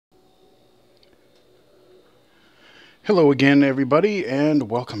Hello again, everybody, and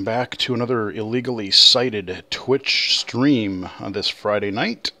welcome back to another illegally cited Twitch stream on this Friday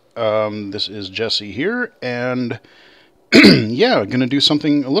night. This is Jesse here, and yeah, gonna do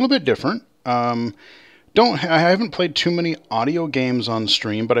something a little bit different. I haven't played too many audio games on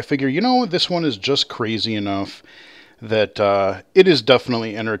stream, but I figure, this one is just crazy enough that it is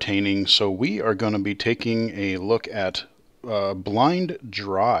definitely entertaining. So we are going to be taking a look at Blind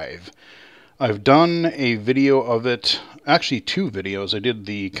Drive. I've done a video of it, actually two videos. I did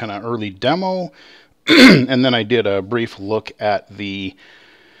the kind of early demo, and then I did a brief look at the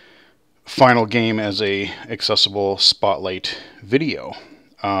final game as a accessible spotlight video.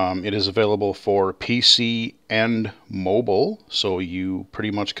 It is available for PC and mobile, so you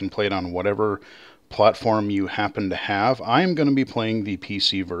pretty much can play it on whatever platform you happen to have. I'm going to be playing the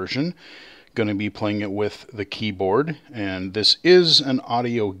PC version, going to be playing it with the keyboard, and this is an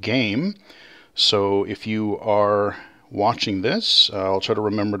audio game. So if you are watching this, I'll try to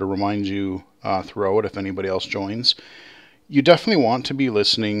remember to remind you throughout if anybody else joins. You definitely want to be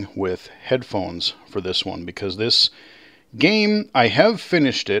listening with headphones for this one, because this game, I have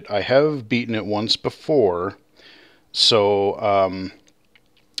finished it. I have beaten it once before, so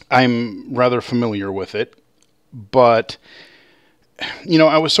I'm rather familiar with it. But,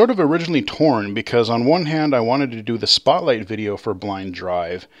 I was sort of originally torn, because on one hand, I wanted to do the spotlight video for Blind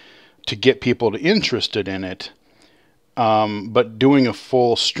Drive to get people interested in it. But doing a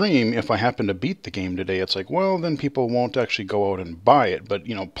full stream, if I happen to beat the game today, it's like, well, then people won't actually go out and buy it. But,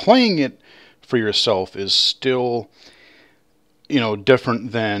 playing it for yourself is still,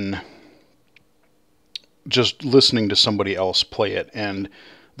 different than just listening to somebody else play it. And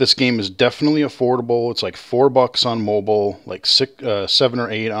this game is definitely affordable. It's like $4 on mobile, like 7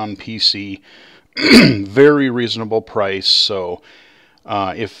 or 8 on PC. Very reasonable price. So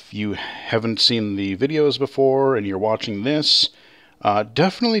if you haven't seen the videos before and you're watching this,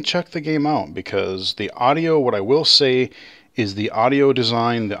 definitely check the game out, because the audio, what I will say is the audio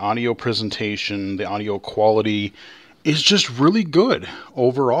design, the audio presentation, the audio quality is just really good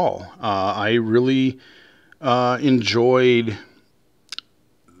overall. I really enjoyed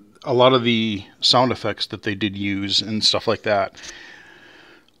a lot of the sound effects that they did use and stuff like that.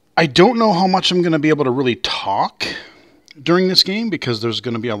 I don't know how much I'm going to be able to really talk during this game, because there's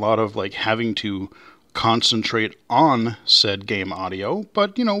going to be a lot of having to concentrate on said game audio,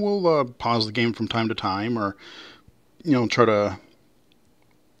 but we'll pause the game from time to time, or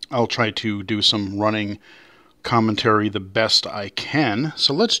I'll try to do some running commentary the best I can.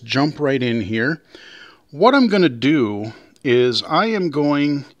 So let's jump right in here. What I'm going to do is I am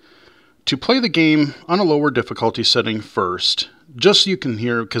going to play the game on a lower difficulty setting first, just so you can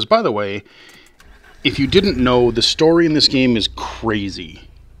hear, because by the way, if you didn't know, the story in this game is crazy.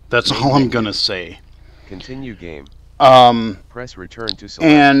 That's all I'm going to say. Continue game. Press return to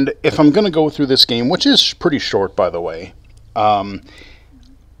select. And if I'm going to go through this game, which is pretty short, by the way, I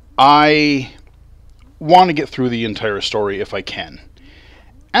want to get through the entire story if I can.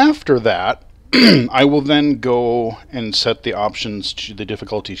 After that, I will then go and set the options to the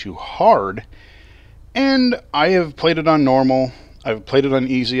difficulty to hard. And I have played it on normal. I've played it on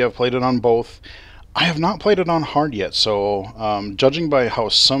easy. I've played it on both. I have not played it on hard yet, so judging by how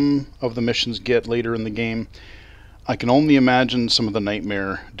some of the missions get later in the game, I can only imagine some of the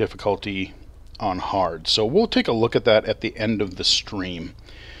nightmare difficulty on hard. So we'll take a look at that at the end of the stream.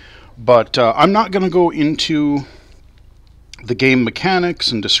 But I'm not going to go into the game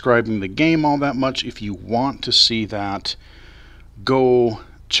mechanics and describing the game all that much. If you want to see that, go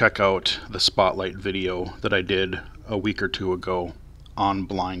check out the Spotlight video that I did a week or two ago on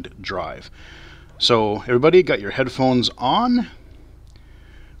Blind Drive. So everybody got your headphones on.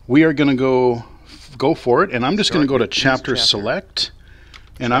 We are going to go for it, and I'm just going to go to chapter select,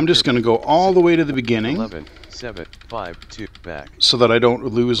 and I'm just going to go all the way to the beginning 11, 7, 5, 2, back. So that I don't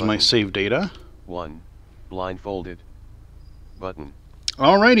lose my save data. 1. Blindfolded. Button.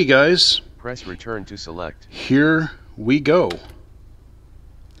 Alrighty, guys. Press return to select. Here we go.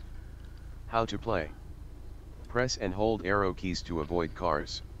 How to play. Press and hold arrow keys to avoid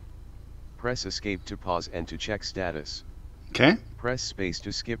cars. Press escape to pause and to check status. Okay. Press space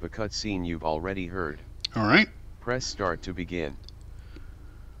to skip a cutscene you've already heard. Alright. Press start to begin.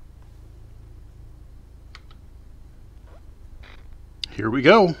 Here we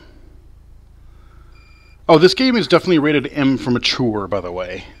go. Oh, this game is definitely rated M for mature, by the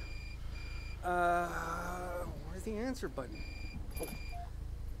way. Where's the answer button? Oh.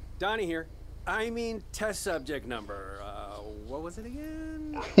 Donnie here. I mean, test subject number. What was it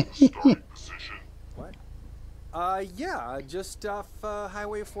again? Starting position. What? Yeah, just off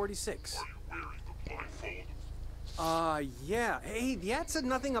Highway 46. Are you wearing the blindfold? Yeah. Hey, the ad said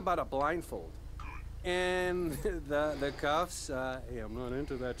nothing about a blindfold. And the cuffs, hey, I'm not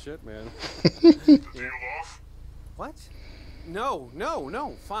into that shit, man. Deal off? What? No,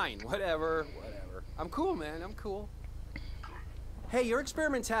 fine, whatever. I'm cool, man, I'm cool. Hey, your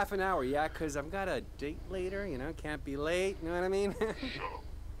experiment's half an hour, yeah? Because I've got a date later, you know, can't be late, you know what I mean? Shut up.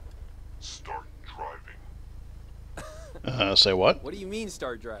 Start driving. Say what? What do you mean,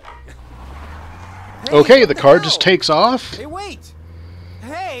 start driving? Hey, Okay, what the car hell? just takes off. Hey, wait!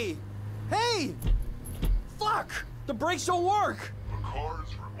 Hey! Fuck! The brakes don't work! The car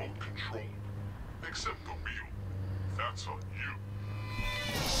is remote controlled. Except the wheel. That's on you.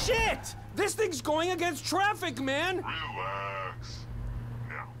 Shit! This thing's going against traffic, man! Relax.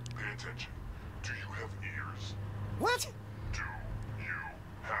 Now, pay attention. Do you have ears? What? Do you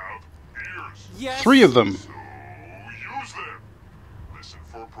have ears? Yes. 3 of them. So use them. Listen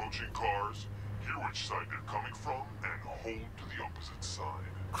for approaching cars, hear which side they're coming from, and hold to the opposite side.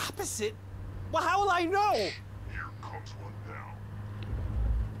 Opposite? Well, how will I know? Here comes one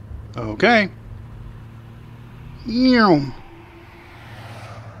now. Okay. Meow.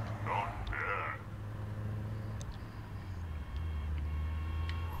 Not bad.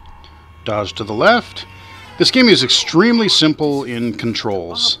 Dodge to the left. This game is extremely simple in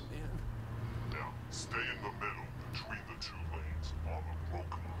controls, Oh, man. Now, stay in the middle between the 2 lanes on the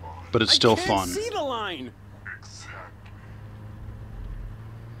broken line. but it's still I can't fun. see the line. Exactly.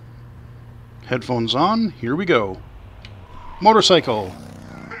 Headphones on. Here we go. Motorcycle.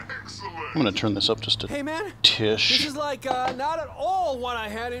 Excellent. I'm gonna turn this up just a Hey, man. This tish. is like, not at all what I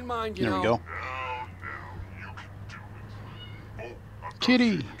had in mind, you There know. we go. Now, you can do it. Oh, I've got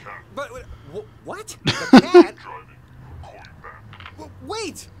Kitty. the cat But, what? The cat? driving. Call you back.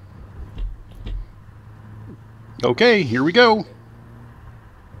 Wait! Okay, here we go.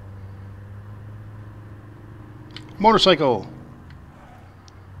 Motorcycle.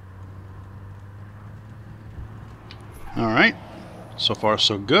 Alright. So far,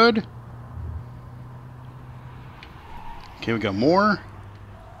 so good. Okay, we got more.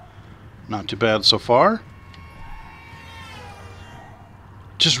 Not too bad so far.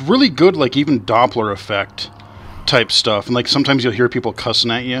 Just really good, like, even Doppler effect type stuff. And, like, sometimes you'll hear people cussing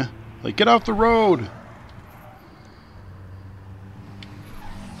at you. Like, get off the road.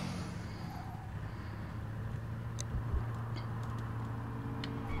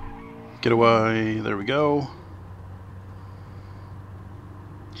 Get away. There we go.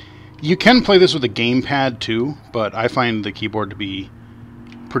 You can play this with a gamepad too, but I find the keyboard to be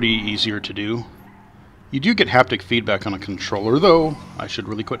pretty easier to do. You do get haptic feedback on a controller, though. I should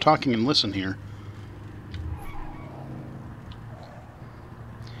really quit talking and listen here.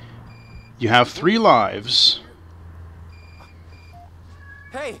 You have 3 lives.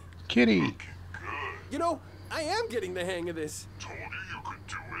 Hey, Kitty. Good. you know, I am getting the hang of this. Told you could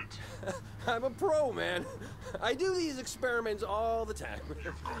do it. I'm a pro, man. I do these experiments all the time.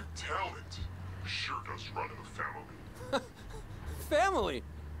 You've got talent. Sure does run in the family. Family.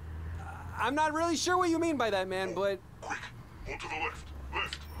 I'm not really sure what you mean by that, man, but... Quick, hold to the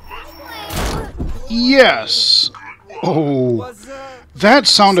left. Yes. Good one. Oh, Was, that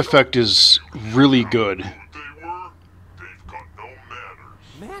sound effect is really good. Who they were? They've got no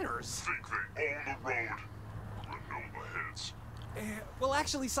manners. manners? Think they own the road. Granola heads. Well,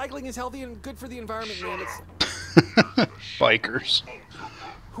 actually, cycling is healthy and good for the environment, man. It's... Bikers.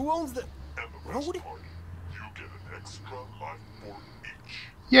 Who owns the... And the Road? best part, you get an extra life for each.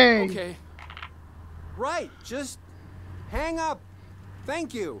 Yay. Okay. Right, just hang up.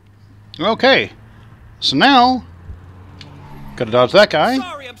 Thank you. Okay. So now, gotta dodge that guy.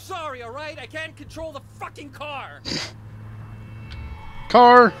 I'm sorry, all right? I can't control the fucking car.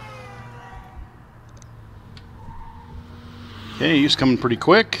 Car. Okay, he's coming pretty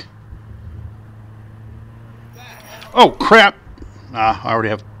quick. Oh, crap. I already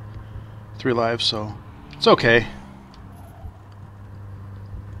have 3 lives, so it's okay.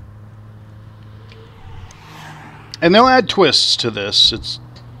 And they'll add twists to this.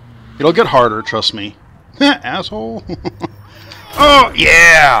 It'll get harder, trust me. Asshole. Oh,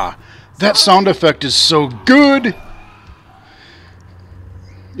 yeah. That sound effect is so good.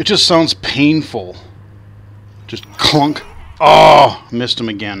 It just sounds painful. Just clunk. Oh, missed him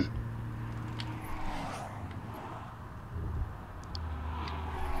again.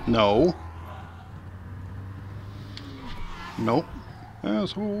 No. Nope.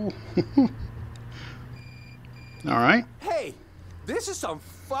 Asshole. Alright. Hey, this is some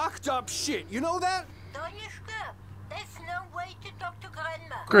fucked up shit. You know that? Donishka, there's no way to talk to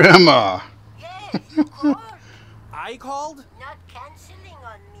Grandma. Grandma. Yes, you called. I called? Not canceling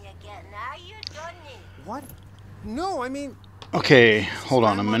on me again, are you, Donny? What? No, I mean... Okay, hold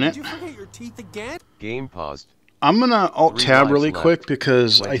on a Grandma, minute. Did you forget your teeth again? Game paused. I'm gonna Alt-Tab lives really left. quick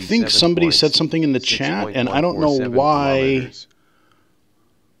because I think 27 somebody points. said something in the chat, and I don't know 6.147 why. kilometers.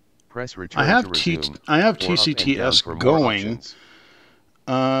 Press return I have to resume, I have or up and down TCTS for more going. options.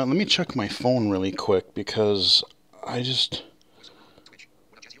 Let me check my phone really quick because I just...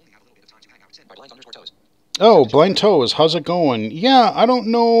 Oh, Blind Toes, how's it going? Yeah, I don't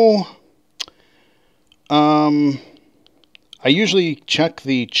know. I usually check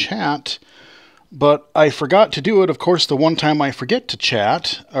the chat, but I forgot to do it. Of course, the one time I forget to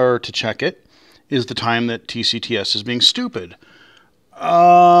chat, or to check it, is the time that TCTS is being stupid.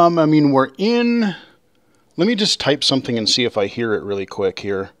 I mean, we're in... Let me just type something and see if I hear it really quick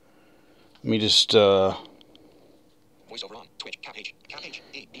here. Let me just, Voiceover on Twitch, Cap H,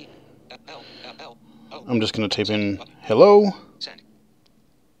 E, E, L, L, O. I'm just going to type in, hello. Send.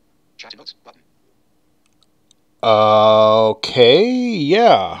 Chat inbox button. Okay,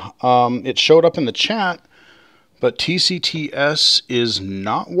 yeah. It showed up in the chat, but TCTS is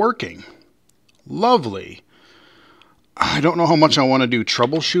not working. Lovely. I don't know how much I want to do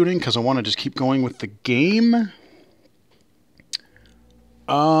troubleshooting because I want to just keep going with the game.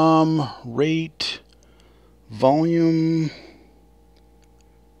 Rate, volume.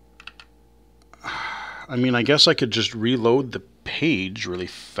 I mean, I guess I could just reload the page really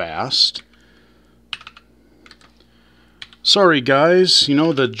fast. Sorry, guys. You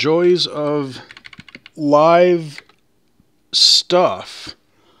know, the joys of live stuff.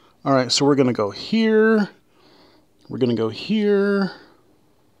 All right, so we're going to go here. We're going to go here.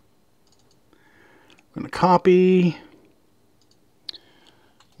 We're going to copy.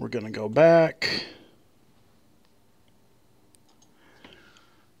 We're going to go back.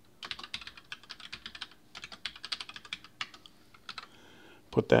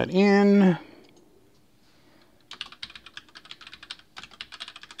 Put that in.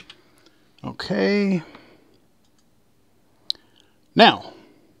 Okay. Now,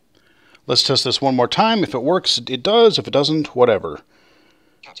 let's test this one more time. If it works, it does. If it doesn't, whatever.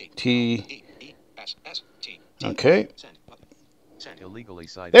 T. Okay. Illegally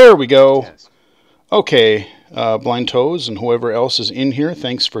cited. There we go. Test. Okay, Blind Toes and whoever else is in here,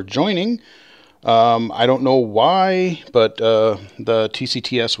 thanks for joining. I don't know why, but the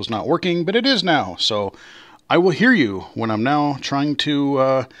TCTS was not working, but it is now. So I will hear you when I'm now trying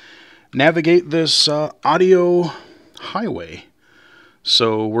to navigate this audio highway.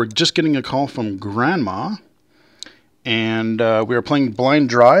 So we're just getting a call from Grandma, and we are playing Blind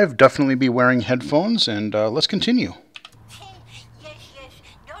Drive. Definitely be wearing headphones, and let's continue. Yes, yes.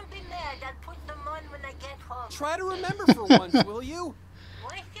 Don't be mad. I'll put them on when I get home. Try to remember for once, will you?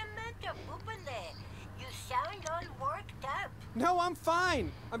 What's the matter, Boobale? You sound all worked up. No, I'm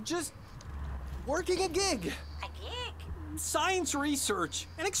fine. I'm just working a gig. A gig? Science research.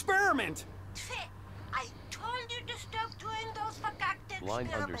 An experiment. I told you to stop doing those fakakta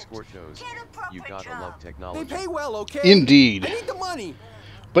experiments. Blind_toes. Get a proper You gotta job. love They technology. pay well, okay? Indeed. I need the money.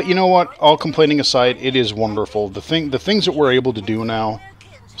 But you know what? All complaining aside, it is wonderful. The things that we're able to do now,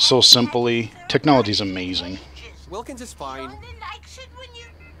 so simply, technology is amazing. Wilkins is fine. Only likes it when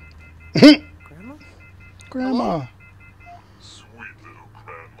you... Grandma? Grandma. Sweet little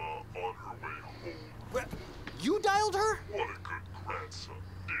grandma on her way home. What? You dialed her? What a good grandson.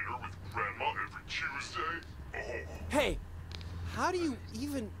 Dinner with grandma every Tuesday. Oh, Hey, how do you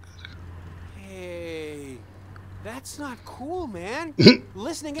even... Hey, that's not cool, man.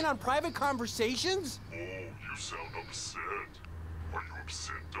 Listening in on private conversations? you sound upset. Are you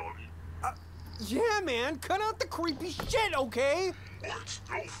upset, Donnie? Yeah, man, cut out the creepy shit, okay? Well, it's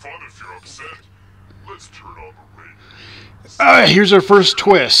no fun if you're upset. Let's turn on the radio. Here's our first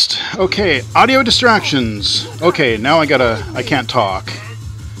twist. Okay, audio distractions. Okay, now I can't talk.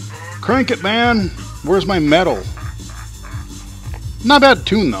 Crank it, man. Where's my medal? Not bad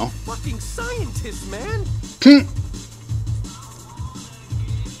tune, though. Fucking scientist, man.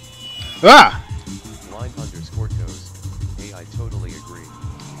 Ah! Blind_toes. Hey, I totally agree.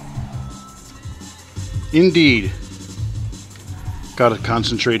 Indeed. Gotta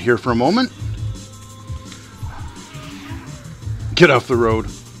concentrate here for a moment. Get off the road.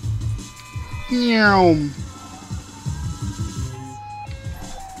 Meow.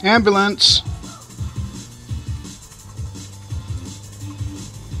 Ambulance.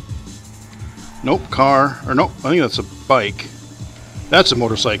 Nope, car. Or nope, I think that's a bike. That's a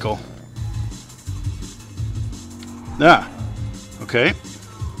motorcycle. Ah. Okay.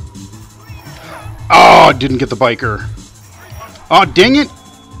 Oh, I didn't get the biker. Oh, dang it.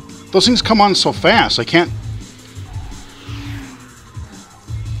 Those things come on so fast. I can't...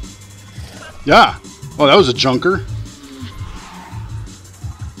 Yeah. Oh, that was a junker.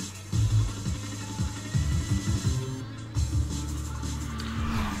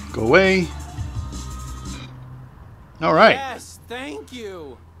 Go away. All right. Yes, thank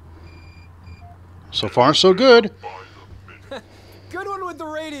you. So far, so good. Good one with the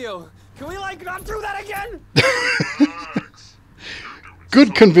radio. Can we, like, not do that again?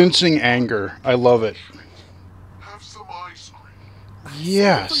 Good convincing anger. I love it. Have some ice cream. For your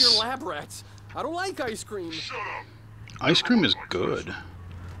Yes. lab rats. I don't like ice cream. Shut up. Ice cream is good.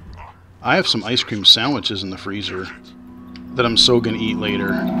 I have some ice cream sandwiches in the freezer that I'm so gonna eat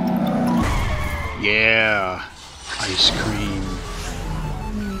later. Yeah. Ice cream.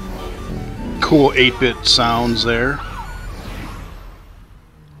 Cool 8-bit sounds there.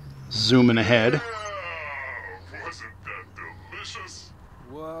 Zooming ahead. Wasn't that delicious?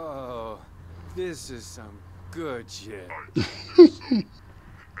 Whoa. This is some good shit. I told you so.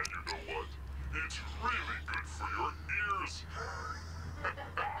 And you know what? It's really good for your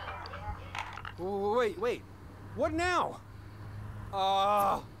ears. Wait. What now?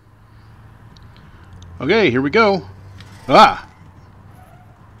 Okay, here we go. Ah!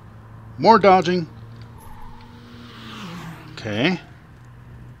 More dodging. Okay.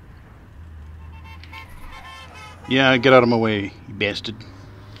 Yeah, get out of my way, you bastard.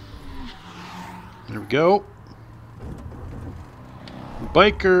 There we go.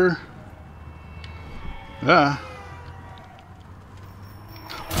 Biker. Ah.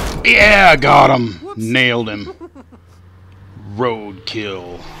 Yeah, got him. Whoops. Nailed him.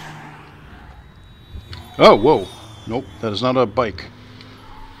 Roadkill. Oh, whoa. Nope, that is not a bike.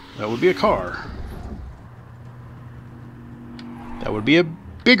 That would be a car. That would be a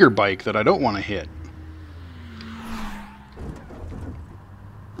bigger bike that I don't want to hit.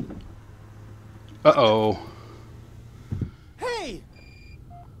 Uh-oh. Hey!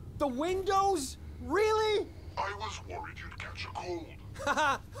 The windows? Really? I was worried you'd catch a cold.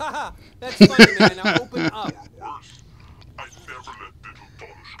 Haha, that's funny, man. Now open up. Worse, I never let little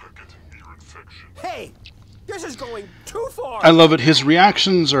Danushka get an ear infection. Hey! This is going too far! I love it. His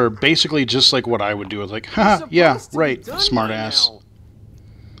reactions are basically just like what I would do. It's like, haha, It's yeah, supposed to be right, done smart by ass. now.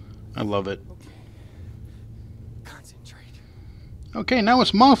 I love it. Concentrate. Okay, now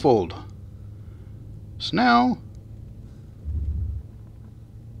it's muffled. So now...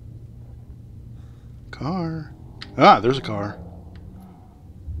 Car. Ah, there's a car.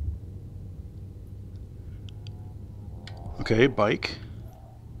 Okay, bike.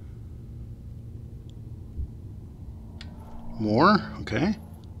 More, okay.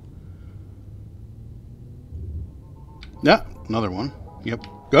 Yeah, another one. Yep.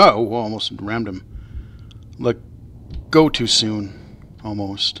 Oh, well, almost rammed him. Let go too soon.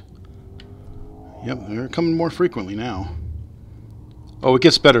 Almost. Yep, they're coming more frequently now. Oh, it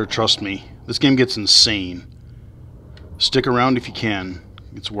gets better, trust me. This game gets insane. Stick around if you can.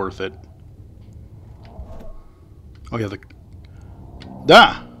 It's worth it. Oh yeah,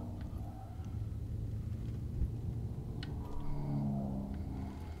 Ah!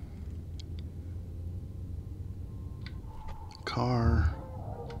 Car.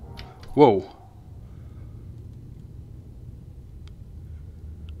 Whoa.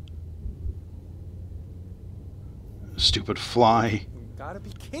 Stupid fly. You gotta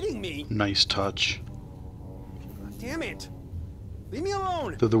be kidding me. Nice touch. God damn it. Leave me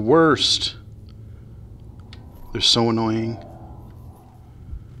alone. They're the worst. They're so annoying.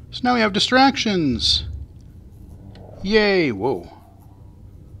 So now we have distractions. Yay. Whoa.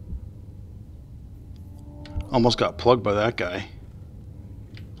 Almost got plugged by that guy.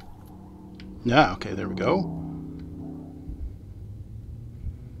 Yeah, okay, there we go.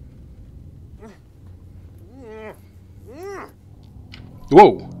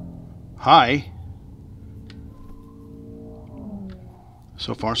 Whoa. Hi.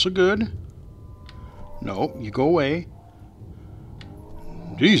 So far, so good. No, you go away.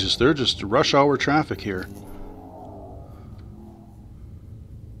 Jesus, they're just rush hour traffic here.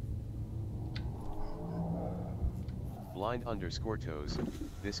 Blind_toes.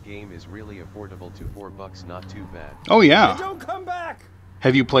 This game is really affordable to $4, not too bad. Oh, Hey, yeah. don't come back.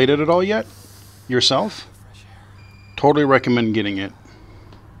 Have you played it at all yet? Yourself? Totally recommend getting it.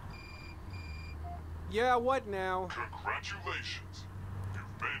 Yeah, what now? Congratulations.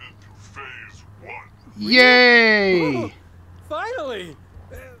 You've made it through phase 1. Yay! Finally.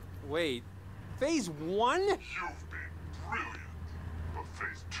 Wait. Phase 1? You've been brilliant. But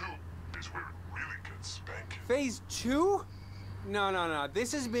phase 2 is where it really gets spanking. Phase 2? No.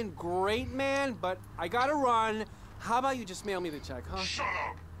 This has been great, man, but I gotta run. How about you just mail me the check, huh? Shut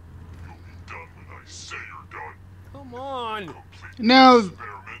up. You'll be done when I say you're done. Come on. Complete Now, the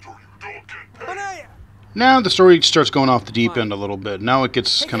experiment or you don't get paid. But Now the story starts going off the deep end a little bit. Now it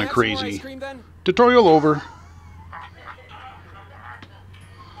gets Hey, kind of can I have some more crazy. ice cream, then? Tutorial over.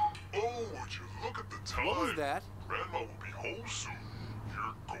 Oh, would you look at the time? What was that? Grandma will be home soon.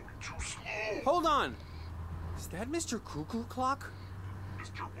 You're going too slow. Hold on. Is that Mr. Cuckoo Clock?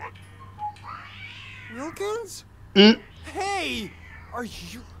 Mr. What? Wilkins? Mm. Hey! Are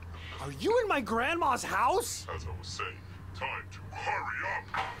you in my grandma's house? As I was saying, time to hurry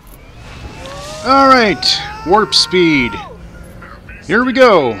up. Alright, warp speed. Here we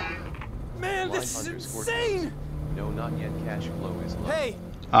go. Man, this is insane! No, not yet. Cash flow is low. Hey,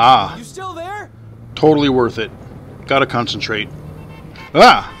 Ah, you still there? totally worth it. Gotta concentrate.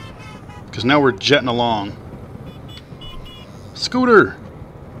 Ah! Because now we're jetting along. Scooter!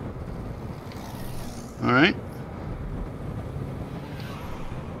 Alright.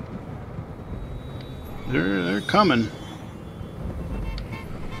 They're coming.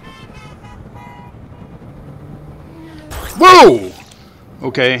 Whoa!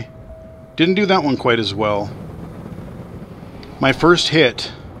 Okay. Didn't do that one quite as well. My first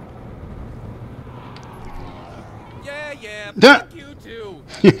hit. Yeah, Duh. fuck you too.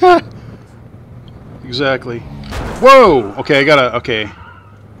 Yeah. Exactly. Whoa! Okay, I gotta... Okay.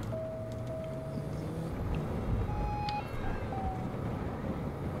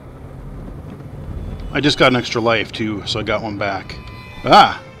 I just got an extra life, too, so I got one back.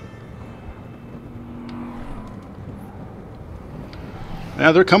 Ah!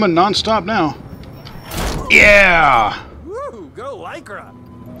 Yeah, they're coming non-stop now. Yeah! Woo, go Lycra.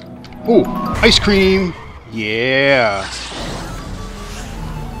 Oh, ice cream! Yeah!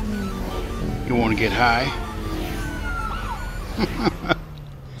 You want to get high?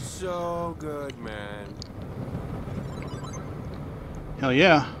 So good, man. Hell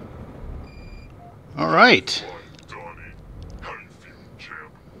yeah. Alright. Donnie, how you feeling,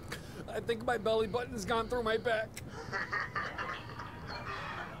 champ? I think my belly button's gone through my back.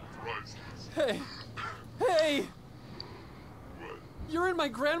 Priceless. Hey! What? You're in my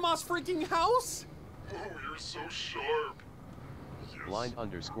grandma's freaking house? Oh, you're so sharp. Yes. Blind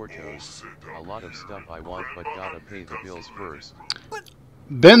underscore toes. A lot of stuff I want, but gotta pay the bills first. But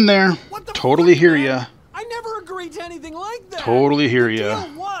Been there. what the Totally fuck, hear man? ya. I never agreed to anything like that. Totally hear The ya.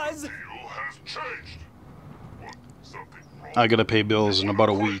 deal was... Deal has changed. What? Something wrong? I gotta pay bills in about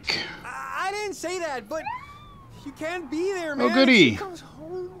a week. I didn't say that, but you can't be there, man. Oh, goody. She comes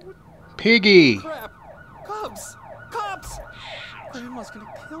home with Piggy. crap. Cops! Cops! Grandma's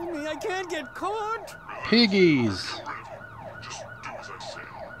gonna kill me. I can't get caught. Piggies. Just do as I say.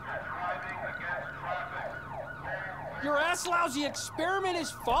 Your ass lousy experiment is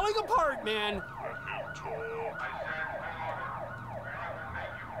falling apart, man. Let him talk.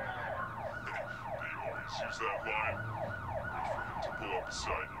 Do you always use that line? Wait for him to pull up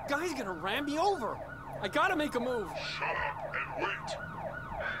beside you. Guy's gonna ram me over. I gotta make a move. Shut up and wait.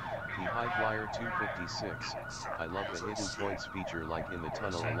 The High Flyer 256. I love the hidden points feature like in the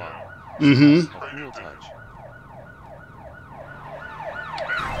tunnel a lot. Mm-hmm. A cool touch.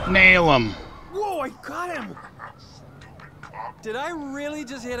 Nail him. Whoa, I got him. Did I really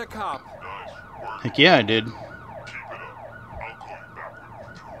just hit a cop? Nice work. Heck yeah, I did. Keep it up. I'll call you back when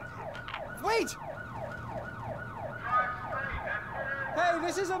we're through with him. Wait! Hey,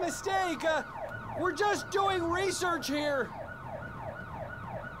 this is a mistake. We're just doing research here.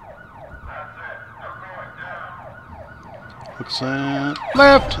 What's that?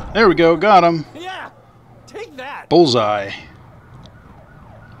 Left. There we go. Got him. Yeah, take that. Bullseye.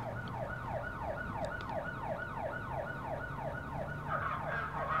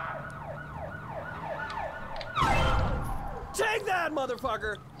 Take that,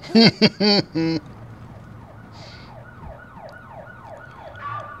 motherfucker.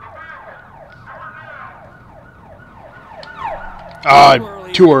 Ah,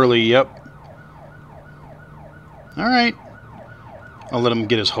 too early. Yep. All right. I'll let him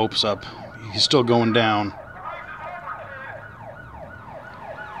get his hopes up. He's still going down.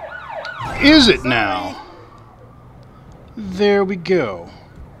 Is it now? There we go.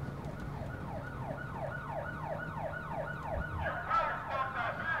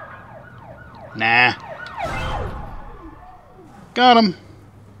 Nah. Got him.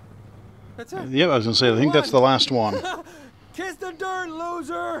 That's it. Yep, I was going to say, I think that's the last one. Kiss the dirt,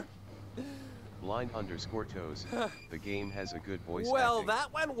 loser. Blind underscore toes. The game has a good voice Well, acting.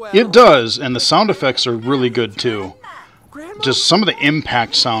 that went well. It does, and the sound effects are really good too. Grandma? Just some of the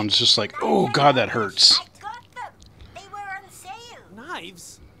impact sounds, just like, oh god, that hurts. I got them. They were on sale.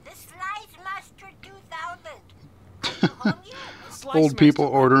 Knives. The Slice Master 2000. Are you home yet? Slice Old people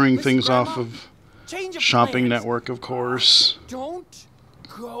master. ordering Listen, things Grandma, off of change of Shopping plans. Network, of course. Don't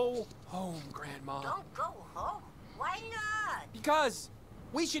go home, Grandma. Don't go home. Why not? Because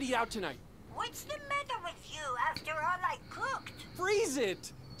we should eat out tonight. What's the matter with you after all I cooked? Freeze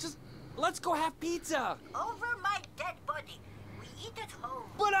it. Just let's go have pizza. Over my dead body. We eat at home.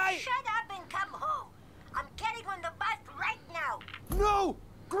 But Shut up and come home. I'm getting on the bus right now. No!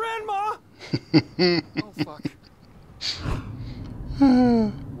 Grandma! Oh, fuck.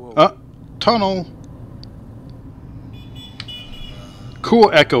 Whoa. Tunnel. Cool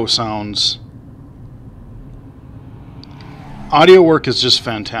echo sounds. Audio work is just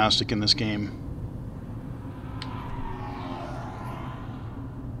fantastic in this game.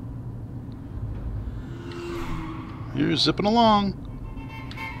 You're zipping along.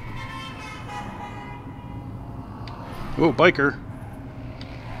 Oh, biker.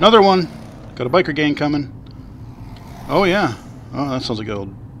 Another one. Got a biker gang coming. Oh, yeah. Oh, that sounds like an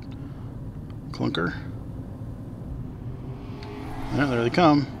old clunker. Yeah, there they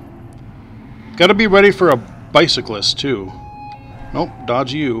come. Got to be ready for a bicyclist, too. Nope,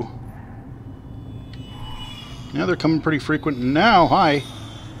 dodge you. Yeah, they're coming pretty frequent now. Hi.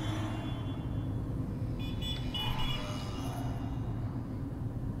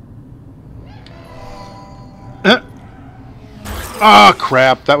 Ah,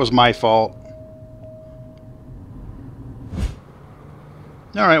 crap. That was my fault.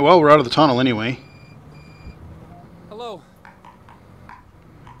 Alright, well, we're out of the tunnel anyway. Hello?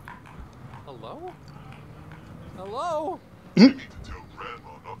 Hello? Hello? Tell Grandma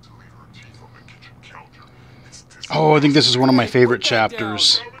not to leave her teeth on the kitchen counter. It's Oh, I think this is one of my favorite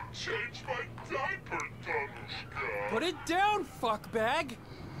chapters. I haven't changed my diaper, Danushka. Put it down, fuckbag!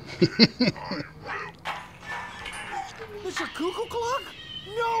 This your cuckoo clock?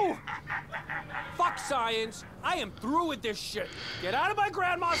 No! Fuck science! I am through with this shit! Get out of my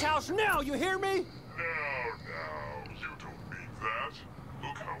grandma's house now, you hear me? Now, you don't mean that.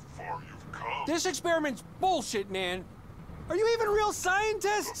 Look how far you've come. This experiment's bullshit, man! Are you even real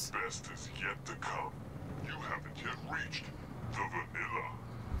scientists? The best is yet to come. You haven't yet reached the vanilla.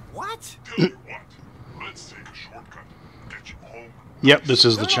 What? Tell you what, let's take a shortcut. Get you home. Yep, this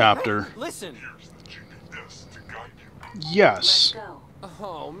is the No, chapter. hey, listen! Here's the GPS to guide you. Yes. Go.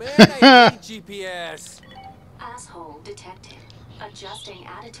 Oh man, I hate GPS! Asshole detected. Adjusting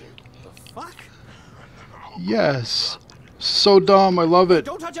attitude. The fuck? Yes. So dumb. I love it.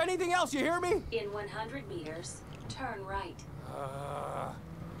 Don't touch anything else, you hear me? In 100 meters, turn right.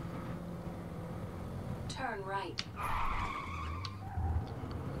 Turn right.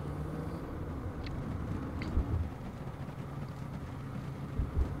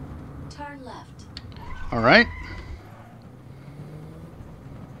 Turn left. All right.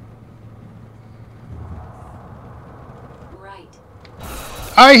 Right.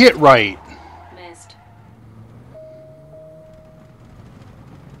 I hit right. Missed.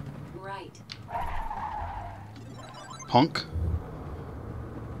 Right. Punk.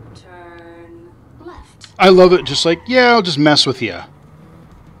 Turn left. I love it. Just like, yeah, I'll just mess with you.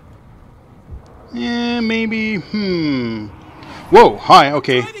 Yeah, maybe. Whoa, hi,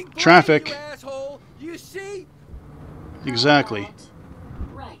 okay. Driving blind, Traffic. you asshole! You see? Exactly.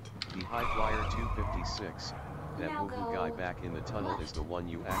 Right. The High Flyer 256. That Now movie go guy back in the tunnel is the one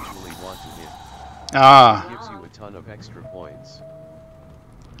you actually want to hit. Ah, Gives you a ton of extra points.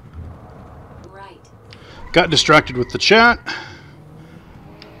 Right. got distracted with the chat.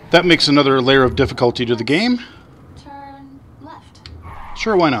 That makes another layer of difficulty to the game. Turn left.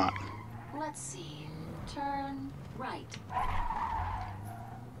 Sure, why not? Let's see. Turn right.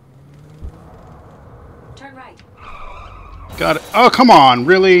 Turn right. Got it. Oh, come on,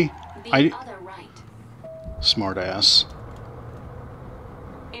 really? The other right. Smart ass.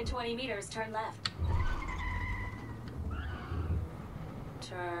 In 20 meters, turn left.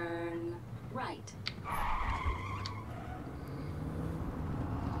 Turn right.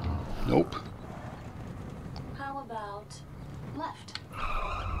 Nope. How about left?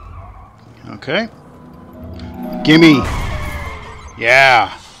 Okay. Gimme.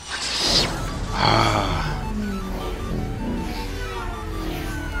 Yeah.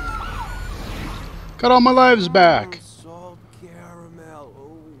 Got all my lives back. Salt caramel.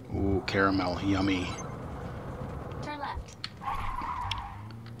 Oh. Ooh, caramel. Yummy. Turn left.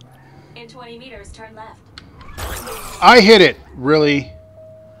 In 20 meters, turn left. I hit it. Really?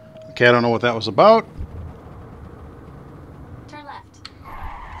 Okay, I don't know what that was about. Turn left.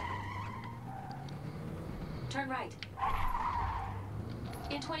 Turn right.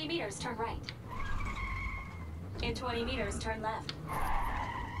 In 20 meters, turn right. In 20 meters, turn left.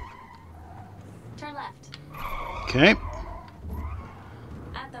 Turn left. Okay.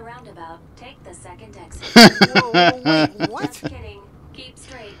 At the roundabout, take the second exit. Whoa, wait, what? Just kidding. Keep straight.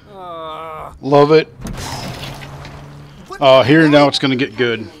 Love it. Oh, here now it's gonna get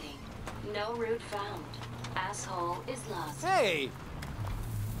good. No route found. Asshole is lost. Hey!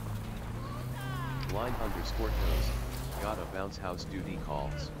 Line_toes. Gotta bounce house duty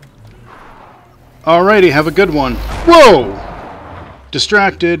calls. Alrighty, have a good one. Whoa!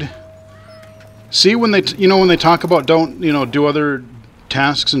 Distracted. See, when they, when they talk about don't, do other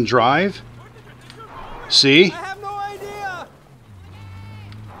tasks and drive? See? I have no idea!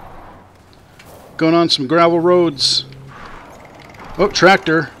 Going on some gravel roads. Oh,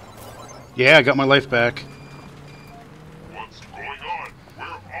 tractor. Yeah, I got my life back. What's going on?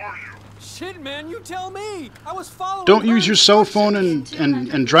 Where are you? Shit, man, you tell me! I was following... Don't use your cell phone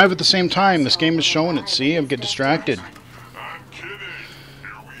and drive at the same time. This game is showing it. See, I'm getting distracted. I'm kidding.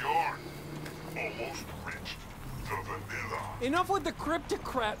 Here we are. Almost reached the vanilla. Enough with the cryptic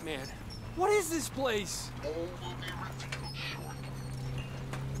crap, man. What is this place? All will be revealed shortly.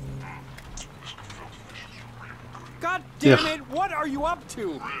 This gefilte fish is really good. God damn Ugh. it, what are you up to?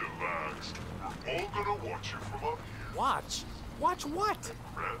 Relax. We're all gonna watch you from up here. Watch? Watch what?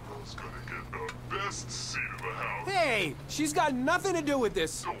 Randall's gonna get the best seat in the house. Hey, she's got nothing to do with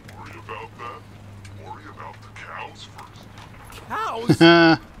this. Don't worry about that. Worry about the cows first.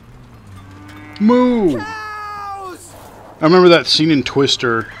 Cows? Moo! Cows! I remember that scene in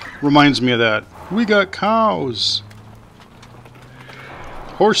Twister. Reminds me of that. We got cows.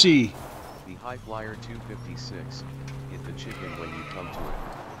 Horsey. The High Flyer 256. Hit the chicken when you come to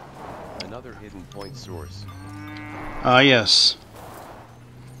it. Another hidden point source. Ah, yes.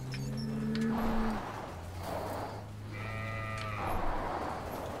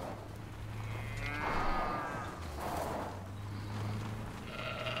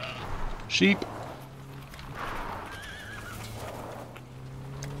 Sheep.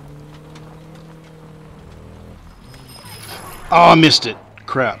 Oh, I missed it.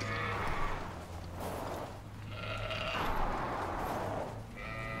 Crap.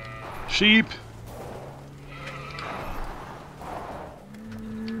 Sheep.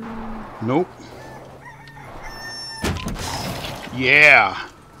 Nope. Yeah.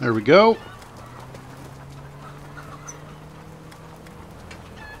 There we go.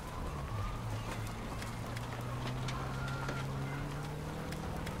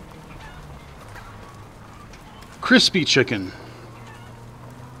 Crispy chicken.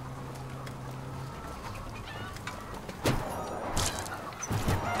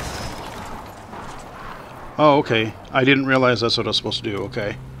 Oh, okay. I didn't realize that's what I was supposed to do.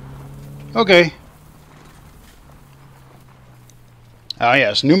 Okay. Okay. Ah,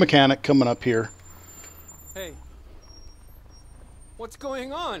 yes. New mechanic coming up here. Hey. What's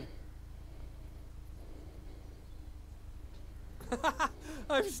going on?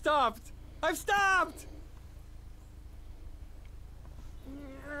 I've stopped! I've stopped!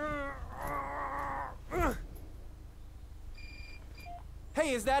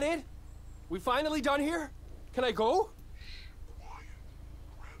 Hey, is that it? We finally done here? Can I go?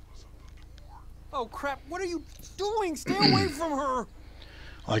 Oh crap, what are you doing? Stay away from her!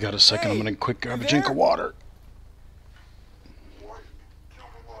 I got a second. Hey, I'm going to quick grab you a drink there? of water.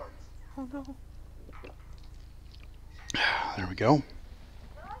 Oh no. There we go.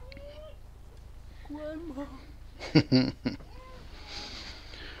 Grandma.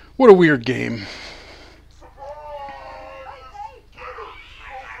 What a weird game.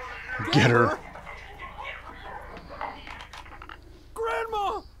 Get her.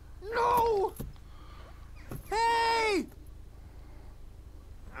 Grandma! No! Hey!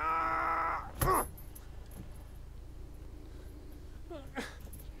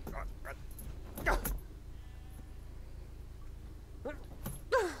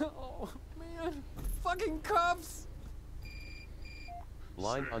 Oh, man. Fucking cuffs!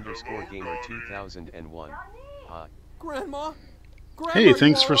 Blind_gamer 2001. Hi. Grandma? Grandma, Hey,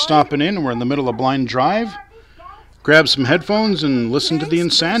 thanks you for all right? stopping in. We're in the middle of Blind Drive. Grab some headphones and listen to the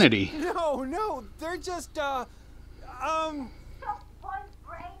Thanks, insanity. No, they're just, Some point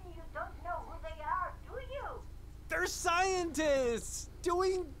brain, you don't know who they are, do you? they're scientists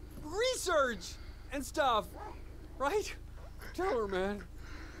doing research and stuff, right? Tell her, man.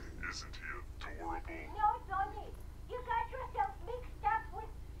 Isn't he adorable? No, Johnny, you got yourself mixed up with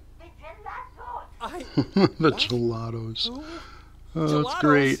the gelatos. The gelatos. Who? Oh, that's Gelatos?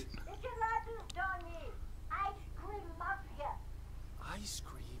 great. The gelatos, Johnny. Ice cream mafia. Ice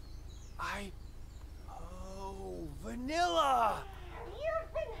cream. Oh, vanilla.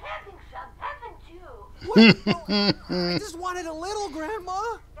 You've been having some, haven't you? What? I just wanted a little, Grandma.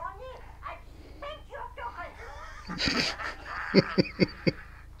 Johnny, I spank your token.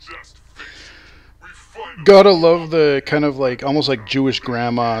 Just face it. We finally Gotta love the kind of like almost like Jewish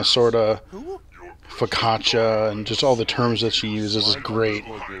grandma sort of focaccia and just all the terms that she uses is great.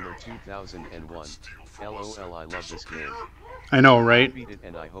 Gamer 2001. LOL, I love this game. I know, right? Beat it,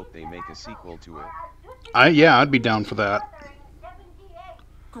 and I hope they make a sequel to it. Yeah, I'd be down for that.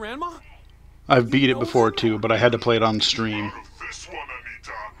 Grandma? I've beat it before too, but I had to play it on stream. This one,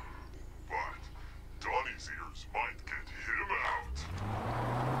 Anita. But Donnie's ears might get him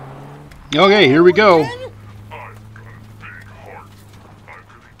out. Okay, here we go. I've got a big heart. I'm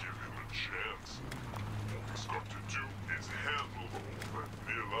gonna give him a chance. All he's got to do is handle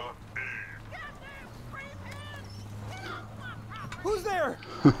vanilla Abe. Who's there?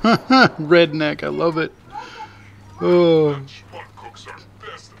 Redneck, I love it. Oh. Spot cooks our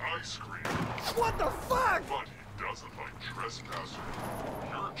best ice cream. What the fuck? But he doesn't like trespassers.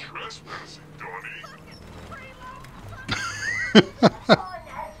 You're trespassing, Donnie.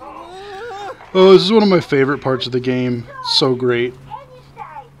 Oh, this is one of my favorite parts of the game. So great. Any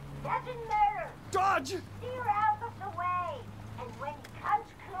side, doesn't matter. Dodge! Steer out of the way. And when he comes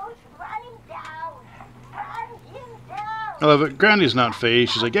close, run him down. Run him down. I love it. Granny's not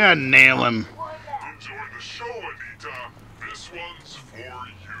phased. She's like, yeah, nail him. Enjoy the show, Anita. This one's for you.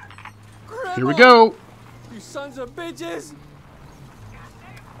 Grandma! Here we go. You sons of bitches!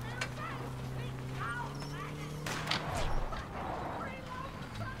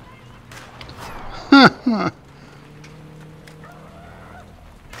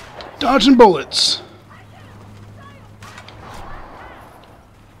 Dodging bullets.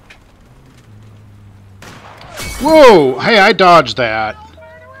 Whoa! Hey, I dodged that.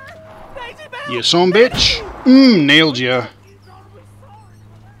 You son bitch. Nailed ya.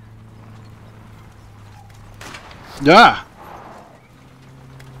 Yeah.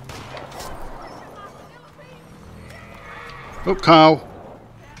 Oh, cow.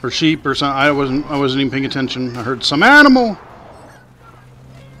 Or sheep or something. I wasn't even paying attention. I heard some animal.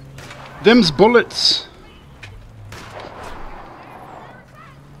 Them's bullets.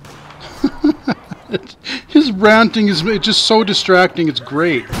 His ranting is just so distracting. It's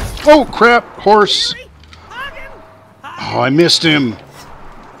great. Oh, crap. Horse. Oh, I missed him.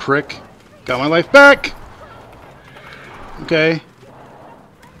 Prick. Got my life back. Okay.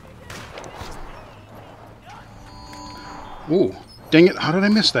 Ooh. Dang it. How did I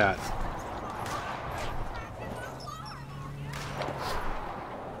miss that?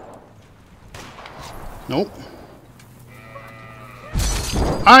 Nope.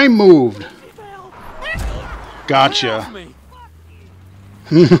 I moved. Gotcha.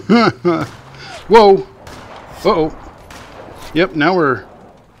 Whoa. Uh-oh. Yep, now we're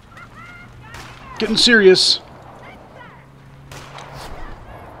getting serious.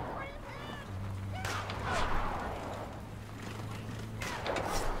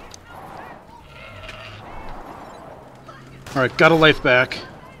 Alright, got a life back.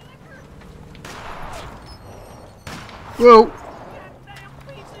 Whoa.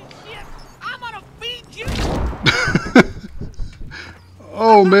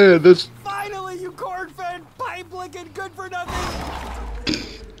 Oh man, that's... Finally, you corn-fed, pipe-licking, good-for-nothing!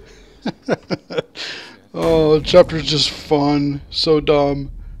 Oh, the chapter's just fun. So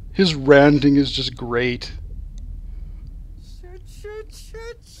dumb. His ranting is just great.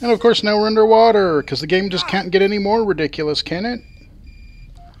 And of course now we're underwater, because the game just can't get any more ridiculous, can it?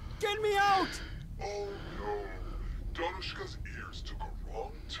 Get me out! Oh no. Donushka's ears took a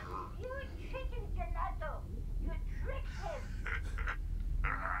wrong turn. You chicken gelato. You tricked him.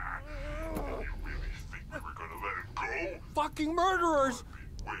 You really think we were gonna let him go? Fucking murderers!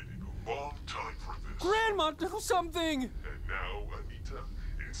 Waiting a long time for this. Grandma, do something! And now, Anita,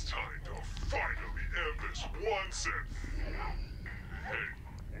 it's time to finally end this once and... Hey,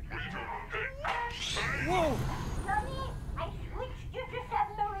 what are you doing? Hey! Whoa! Sonny, I switched you to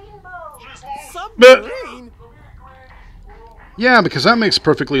submarine mode. Submarine? Yeah, because that makes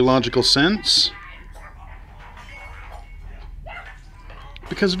perfectly logical sense.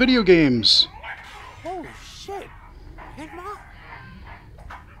 Because video games. Holy shit. Grandma?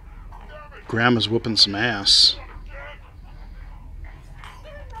 Grandma's whooping some ass.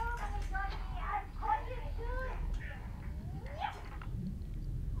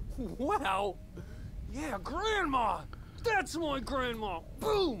 Wow! Yeah, Grandma! That's my grandma!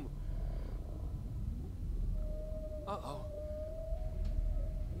 Boom! Uh-oh.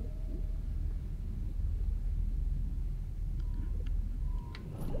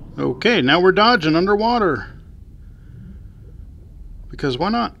 Okay, now we're dodging underwater. Because why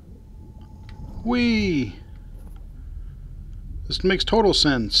not? Whee! This makes total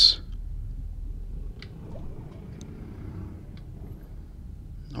sense.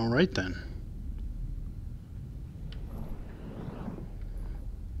 Alright then.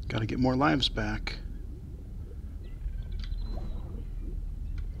 Gotta get more lives back.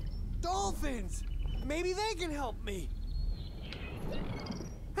 Dolphins! Maybe they can help me.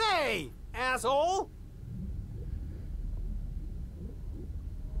 Hey, asshole!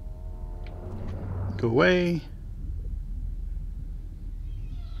 Go away.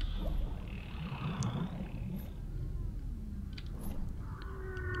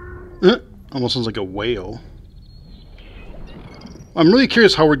 Almost sounds like a whale. I'm really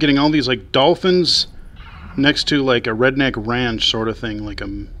curious how we're getting all these like dolphins next to like a redneck ranch sort of thing, like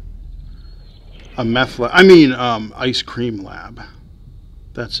a meth lab. I mean, ice cream lab.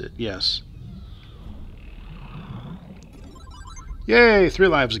 That's it. Yes. Yay! 3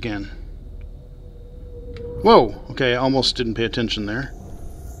 lives again. Whoa. Okay, I almost didn't pay attention there.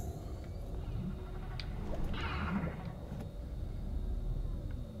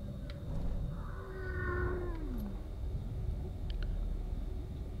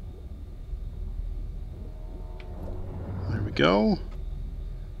 There we go.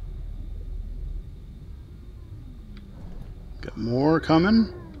 Got more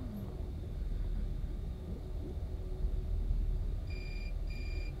coming.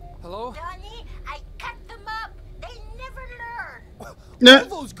 Hello? Donnie, I cut them up. They never learn. Nah.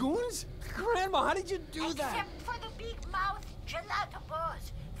 All those goons? Grandma, how did you do that? Except for the big mouth gelato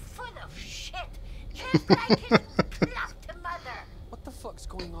balls, full of shit, just like his clocked mother. What the fuck's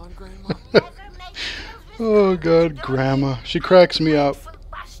going on, Grandma? Never make deals with Oh God, Donnie. Grandma. She cracks me up. Ungrateful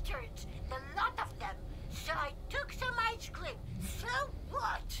bastards, the lot of them. So I took some ice cream. So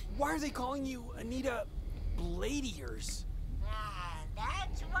what? Why are they calling you Anita Blade Ears? Ah,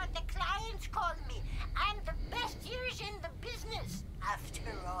 that's what the clients call me. I'm the best ears in the business, after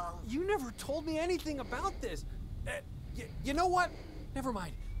all. You never told me anything about this. You know what? Never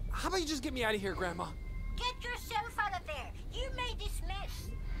mind. How about you just get me out of here, Grandma? Get yourself out of there. You made this mess.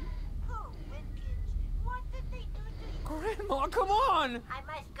 Oh, Wilkins, what did they do to you? Grandma, come on! I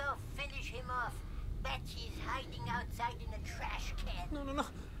must go finish him off. Bet he's hiding outside in a trash can. No, no, no.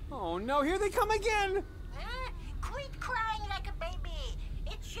 Oh, no, here they come again! Huh? Quit crying like a baby.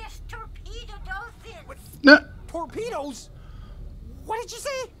 It's just torpedo dolphins. Nah. Torpedoes? What did you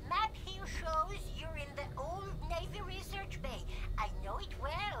say? Map here shows you're in the old Navy Research Bay. I know it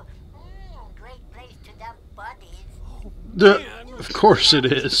well. Great place to dump bodies. Man. Of course it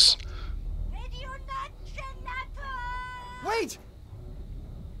is. Ready or not, gelato! Wait!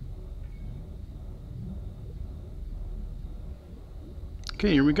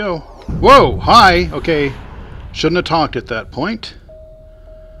 Okay, here we go. Whoa, hi. Okay, shouldn't have talked at that point.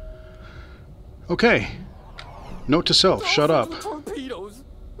 Okay. Note to self, shut up. Dolphins with torpedoes.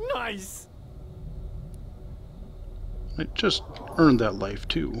 Nice. I just earned that life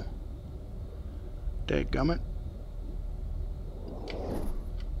too. Dadgummit.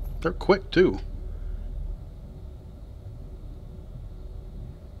 They're quick too.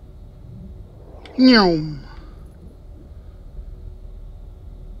 Nyom.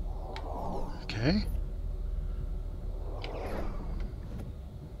 Okay.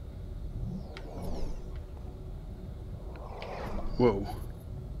 Whoa.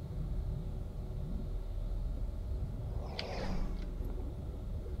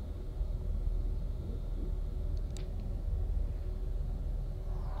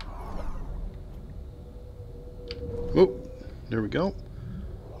 Oh, there we go.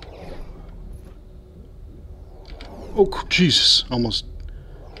 Oh, Jesus. Almost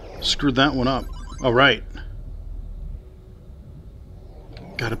screwed that one up. All right.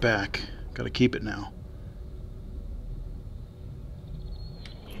 Got it back. Got to keep it now.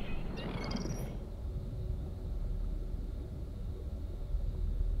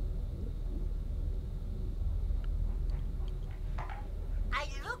 I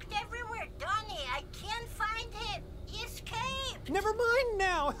looked everywhere, Donnie. I can't find him. He escaped. Never mind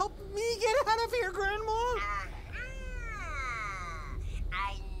now. Help me get out of here, Grandma. Aha!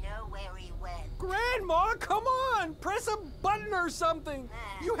 I know where he went. Grandma, come on. Press a button or something.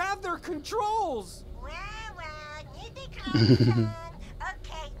 You have their controls. Well, need the content.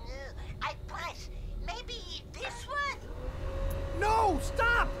 Okay, I press. Maybe this one? No,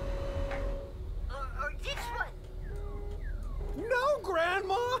 stop. Or this one? No,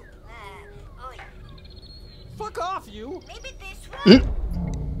 Grandma. Oi, Fuck off, you. maybe this one?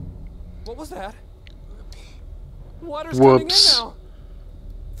 What was that? Water's coming in Whoops. now.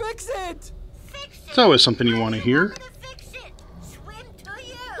 Fix it. Fix it. It's always something you want to How hear. do you want me to fix it? Swim to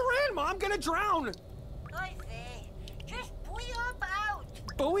you. Grandma, I'm gonna drown. Oi, Faye. Just buoy up out.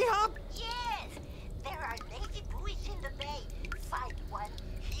 Buoy hop? Yes. There are lazy buoys in the bay. Find one,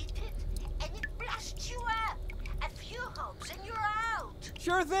 hit it, and it blasts you up. A few hops and you're out.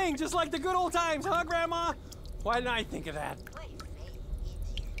 Sure thing, just like the good old times, huh, Grandma? Why didn't I think of that?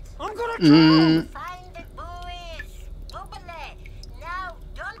 I'm gonna drown! Find the buoys. Bubble. Now,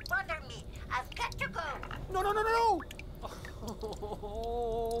 don't bother me. I've got to go. No, no, no, no, no!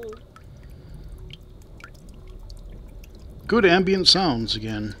 Oh. Good ambient sounds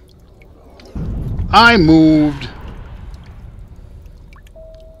again. I moved.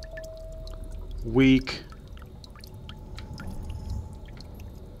 Weak.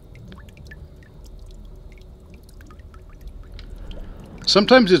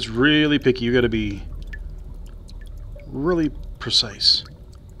 Sometimes it's really picky. You gotta be really precise.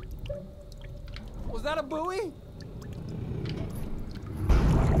 Was that a buoy?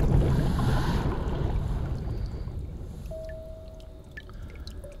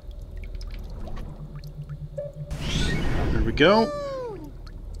 There we go.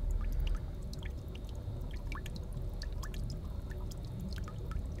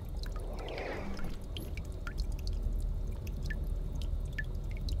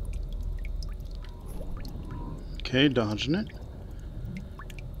 Okay, dodging it.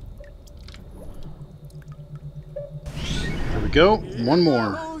 There we go. One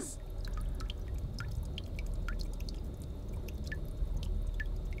more.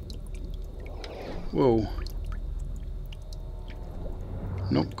 Whoa.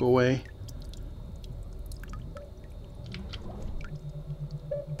 Nope, go away.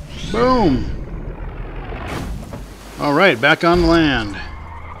 Boom! Alright, back on land.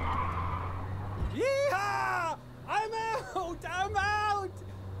 Yeehaw! I'm out! I'm out!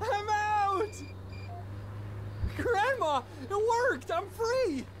 I'm out! Grandma, it worked! I'm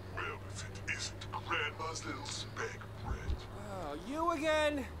free! Well, if it isn't Grandma's little spag bread. Oh, you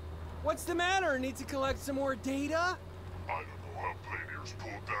again? What's the matter? Need to collect some more data? I don't know how Planeers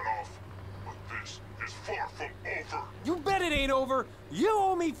pulled that off, but this is far from over. You bet it ain't over. You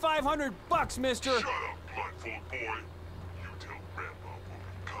owe me $500, mister. Shut up, blindfold boy. You tell Grandma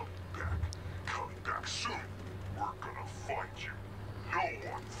we'll be coming back soon. We're gonna find you. No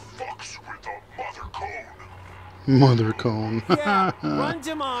one fucks with a mother cone. Mother cone. Yeah, run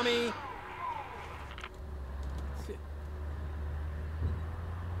to mommy.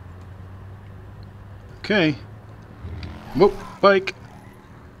 Okay. Whoop, bike.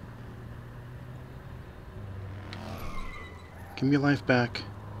 Give me your life back.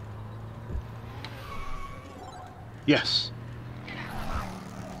 Yes.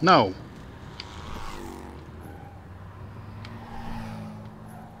 No.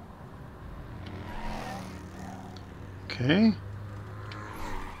 Okay.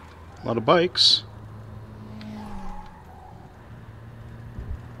 A lot of bikes.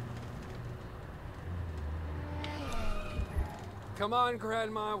 Come on,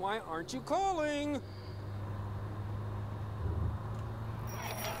 Grandma. Why aren't you calling?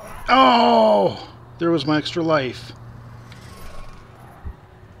 Oh! There was my extra life.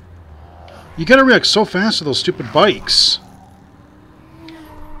 You gotta react so fast to those stupid bikes.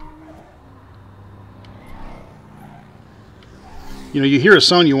 You know, you hear a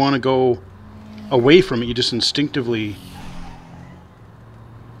sound, you want to go away from it. You just instinctively...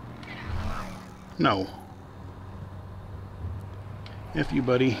 No. F you,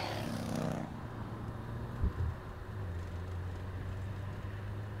 buddy.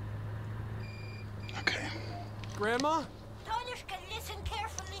 Okay. Grandma? Tonushka, listen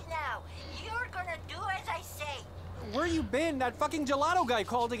carefully now. You're gonna do as I say. Where you been? That fucking gelato guy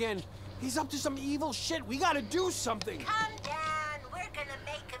called again. He's up to some evil shit. We gotta do something. Calm down. We're gonna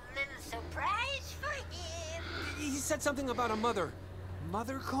make a little surprise for him. He said something about a mother.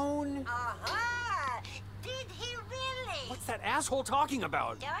 Mother cone? Uh-huh. Did he really? What's that asshole talking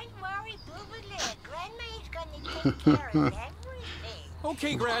about? Don't worry, Boobale. Grandma is gonna take care of everything.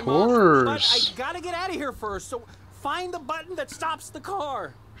 Okay, Grandma. But I course. gotta get out of here first, so find the button that stops the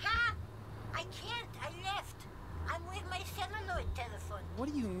car. Huh? I can't. I left. I'm with my celluloid telephone.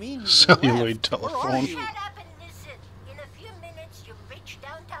 What do you mean you Celluloid left? Where are telephone. you? Shut up and listen. In a few minutes, you'll reach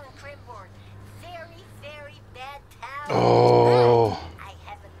downtown Crimborn. Very, very bad town. Oh. But I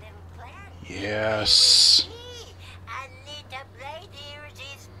have a little plan. Yes. See, Anita Blade Ears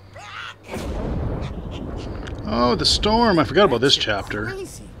is back. Oh, the storm. I forgot about this chapter.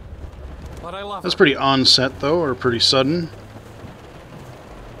 Crazy. But I love That's her. pretty onset, though, or pretty sudden.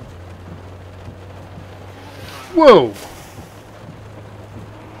 Whoa!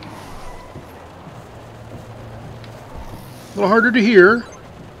 A little harder to hear.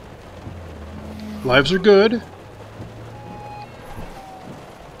 Lives are good.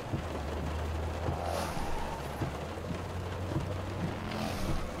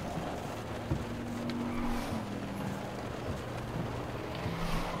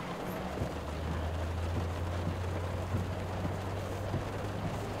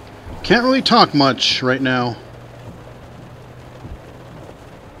 Can't really talk much right now.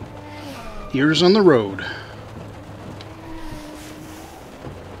 Ears on the road.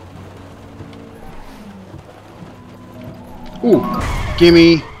 Ooh,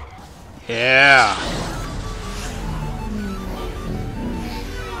 gimme. Yeah.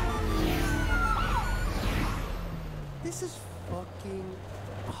 This is fucking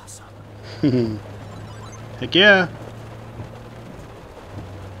awesome. Heck yeah.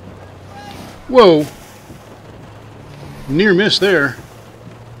 Whoa. Near miss there.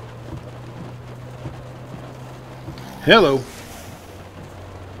 Hello.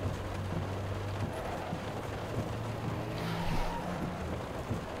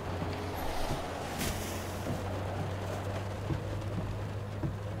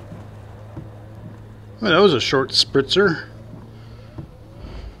 Well, that was a short spritzer.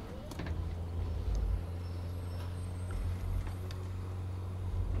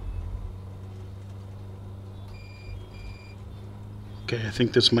 Okay, I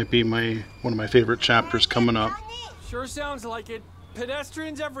think this might be one of my favorite chapters coming up. Sure sounds like it.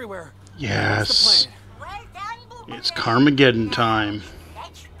 Pedestrians everywhere. Yes. What's the plan? Well done, Boomerang. It's Carmageddon time.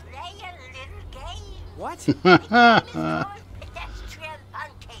 Let's play a little game. What? It's called pedestrian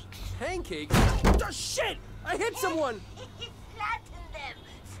pancakes. Pancakes? Oh, shit! I hit someone! Flatten them.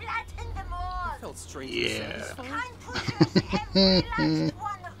 Flatten them all. Felt strange. Yeah. Time pushers, every last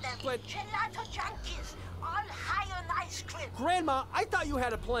one of them. But- Gelato junkies, all high on ice cream. Grandma, I thought you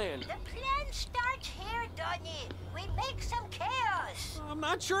had a plan. The plan starts here, Donnie. We make some chaos. I'm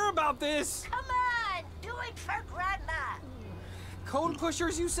not sure about this. Come on, do it for Grandma. Cone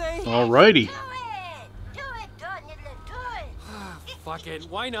pushers, you say? Alrighty. Do it. Do it, Donnie. Do it. Fuck it,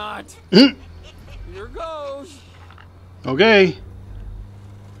 why not? Here goes. Okay.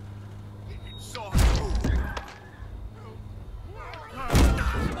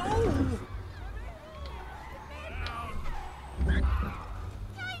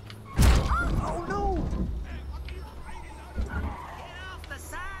 Oh no!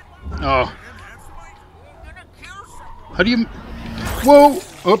 Oh. How do you... Whoa!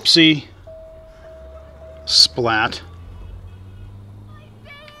 Oopsie. Splat.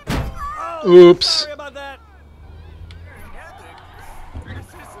 Oops. Sorry about that.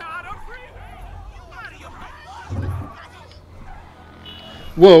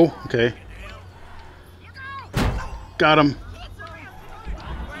 Whoa. Okay. Got him.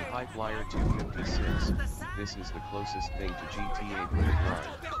 High Flyer 256. This is the closest thing to GTA for the grind.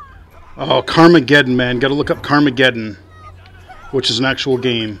 Oh, Carmageddon, man. Gotta look up Carmageddon, which is an actual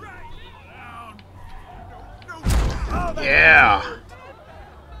game. Yeah.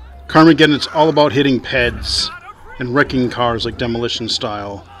 Carmageddon, it's all about hitting peds and wrecking cars like Demolition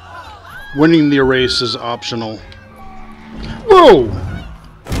style. Winning the race is optional. Whoa!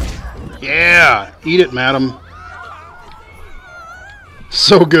 Yeah! Eat it, madam.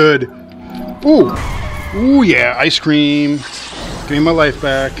 So good. Ooh! Ooh, yeah, ice cream. Give me my life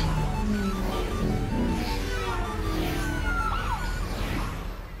back.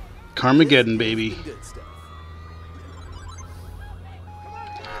 Carmageddon, baby. Good stuff.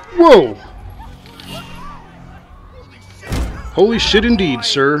 Whoa! Holy shit indeed,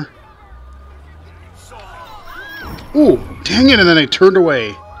 sir. Ooh, dang it, and then I turned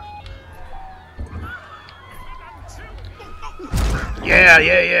away. Yeah,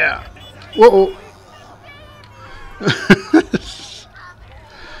 yeah, yeah. Whoa.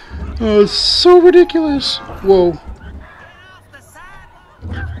 Oh, it's so ridiculous. Whoa.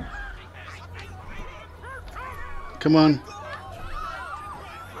 Come on.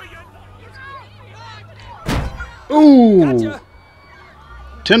 Ooh. Gotcha.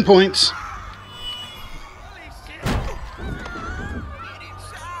 10 points.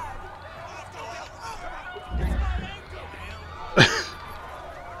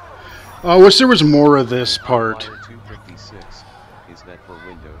 I wish there was more of this part. Flyer 256. Is that for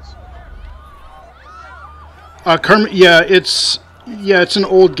Windows? Yeah, it's an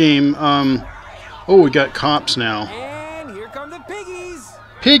old game. Oh, we got cops now. And here come the piggies.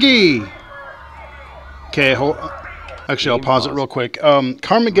 Piggy. Okay, actually, I'll pause it real quick.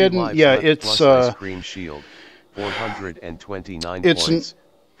 Carmageddon, yeah, it's ice cream shield. 429 it's points.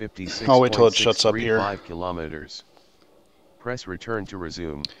 56. I'll wait till it shuts up here. 5 kilometers. Press return to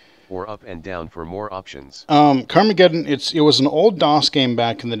resume, or up and down for more options. Carmageddon, it was an old DOS game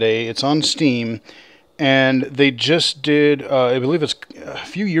back in the day. It's on Steam, and they just did, I believe it's a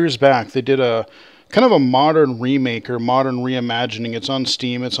few years back, they did a kind of a modern remake or modern reimagining. It's on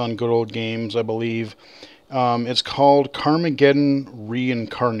Steam. It's on Good Old Games, I believe. It's called Carmageddon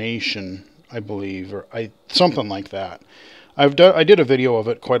Reincarnation, I believe, or something like that. I did a video of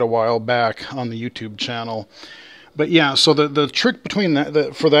it quite a while back on the YouTube channel. But yeah, so the trick between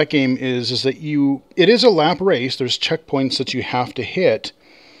that for that game is that it is a lap race. There's checkpoints that you have to hit,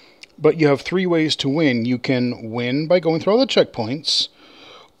 but you have 3 ways to win. You can win by going through all the checkpoints,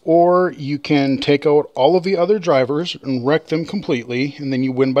 or you can take out all of the other drivers and wreck them completely, and then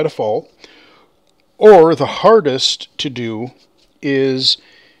you win by default. Or the hardest to do is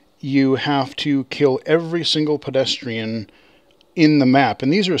you have to kill every single pedestrian in the map,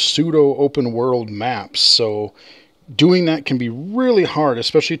 and these are pseudo open world maps, so doing that can be really hard,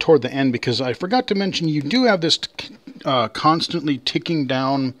 especially toward the end, because I forgot to mention you do have this constantly ticking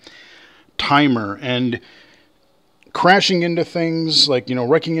down timer, and crashing into things, like, you know,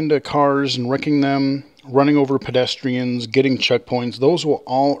 wrecking into cars and wrecking them, running over pedestrians, getting checkpoints, those will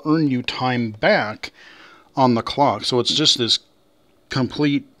all earn you time back on the clock. So it's just this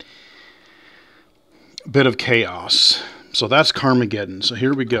complete bit of chaos. So that's Carmageddon. So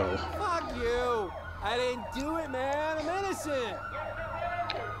here we go. Fuck you! I didn't do it, man. I'm innocent.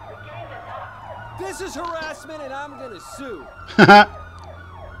 This is harassment, and I'm gonna sue.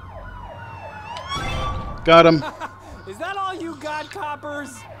 Got him. Is that all you got,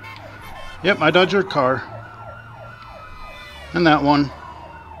 coppers? Yep, I dodged your car. And that one.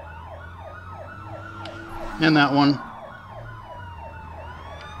 And that one.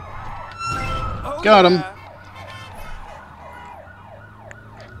 Oh, Got him. yeah.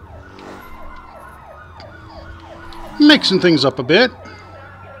 Mixing things up a bit.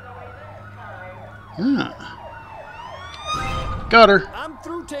 Yeah. Got her. I'm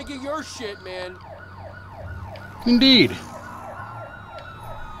through taking your shit, man. Indeed.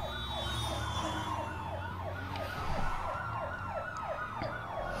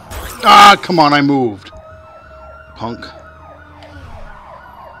 Ah, come on, I moved. Punk.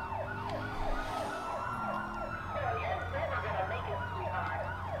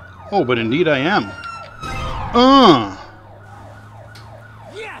 Oh, but indeed I am.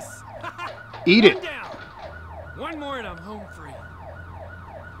 Yes! Eat it. One down. One more and I'm home free.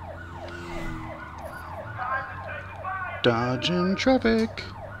 Dodging traffic.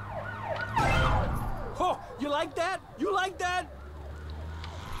 Oh, you like that? You like that?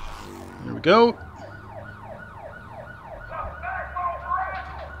 Here we go.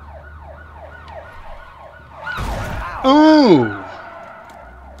 Oh!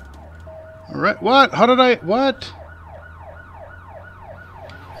 Alright, what? How did I... What?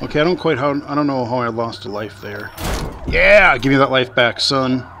 Okay, I don't know how I lost a life there. Yeah! Give me that life back,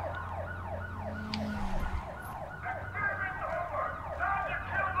 son.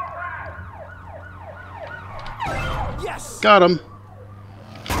 Yes! Got him.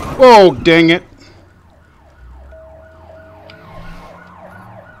 Oh, dang it.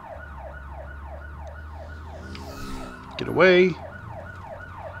 Get away.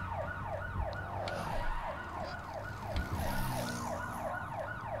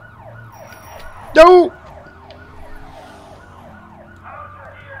 No!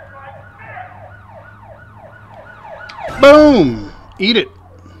 Boom! Eat it.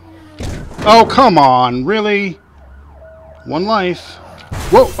 Oh, come on. Really? One life.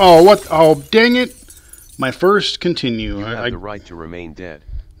 Whoa! Oh, what? Oh, dang it! My first continue. You have the right to remain dead.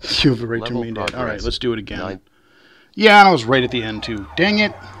 You have the right to Level remain dead. All right, progress. let's do it again. 9. Yeah, and I was right at the end too. Dang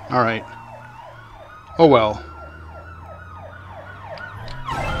it! All right. Oh well.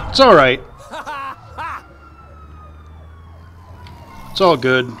 It's all right. It's all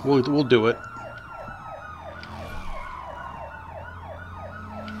good. We'll do it.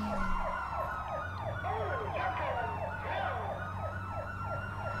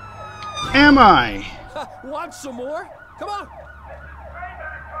 Am I? Want some more? Come on.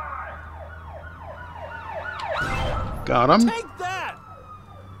 Got him. Take that.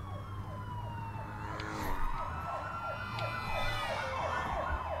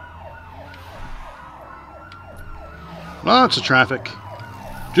 Lots of traffic.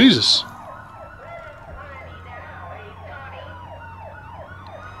 Jesus.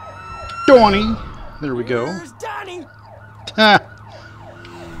 Donnie. There we go. Here's Donnie. Ha.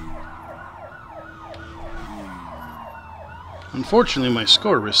 Unfortunately, my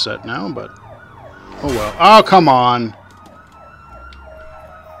score reset now, but oh well. Oh, come on.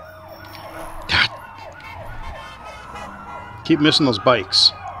 God. Keep missing those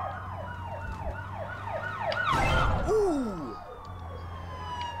bikes. Ooh.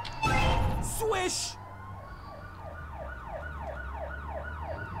 Swish.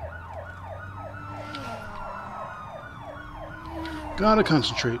 Gotta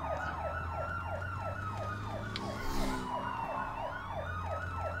concentrate.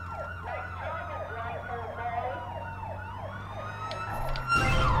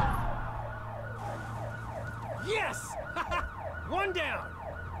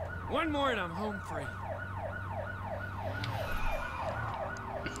 One more and I'm home free.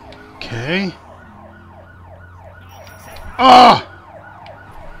 Okay. Ah!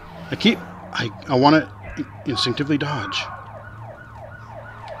 I want to instinctively dodge.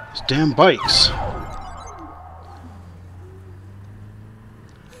 These damn bikes. Hell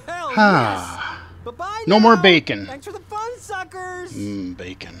Ah. yes! Bye-bye No now. more bacon. Thanks for the fun, suckers!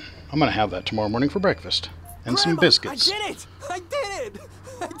 Bacon. I'm gonna have that tomorrow morning for breakfast. And some Grandma, biscuits. I did it! I did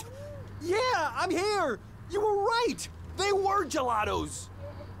it! Yeah, I'm here! You were right! They were gelatos!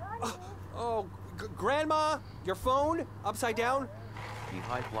 Grandma, your phone? Upside down? The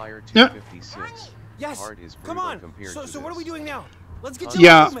High Flyer Yeah. 256. Yes! Hard is Come brutal on! compared So to what are we this. doing now? Let's get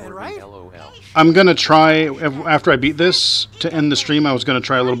Yeah. Gelato Man, right? LOL. I'm gonna try, after I beat this, to end the stream, I was gonna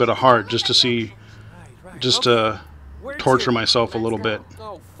try a little bit of hard just to see, Right. just Okay. to Where torture to? myself a little bit.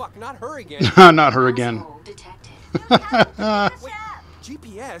 Oh, fuck, not her again. Not her again. Household detected. Wait,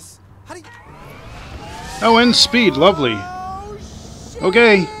 GPS? How do you... Oh, and speed, lovely. Oh, shit!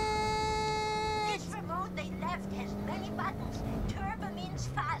 Okay. This remote they left has many buttons. Turbo means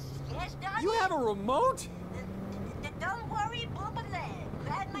fast. Yes, Donnie? You have a remote? Don't worry, Boobale.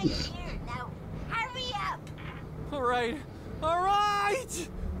 Grandma's here. Now, hurry up. All right. All right!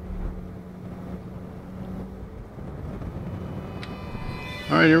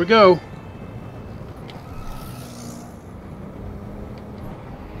 Alright, here we go.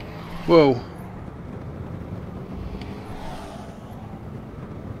 Whoa.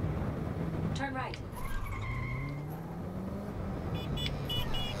 Turn right.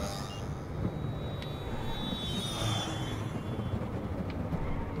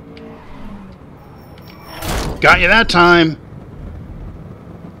 Got you that time.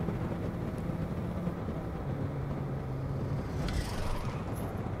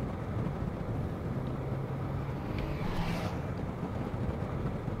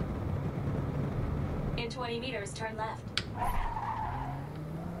 In 20 meters, turn left.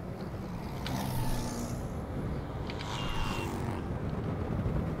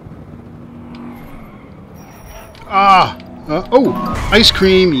 Oh, ice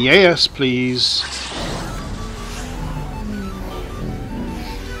cream, yes, please.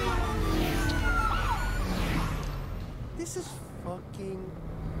 This is fucking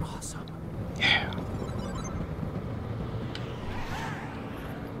awesome. Yeah.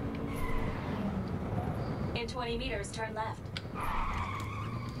 In 20 meters, turn left.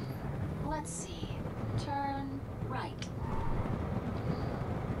 Let's see. Turn right.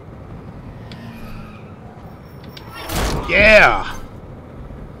 Yeah.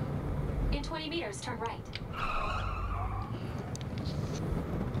 In 20 meters, turn right.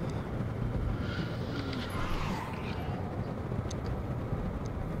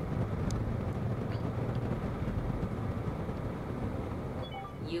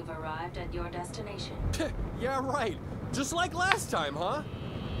 You've arrived at your destination. Yeah, right. Just like last time, huh?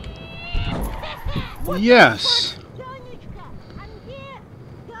 Yes. Donishka, I'm here.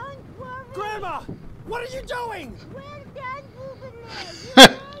 Don't worry. Grandma! What are you doing? Well done,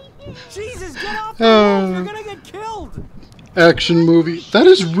 Boobale. Jesus, get off the roof! You're Oh. gonna get killed! Action movie. That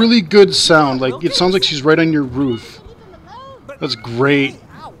is really good sound. Like, it sounds like she's right on your roof. Leave him alone. But- That's great. Hey,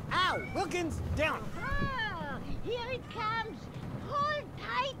 ow, ow! Wilkins, down! Ah, here it comes. Hold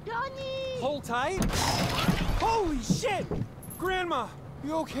tight, Donnie. Hold tight! Holy shit! Grandma,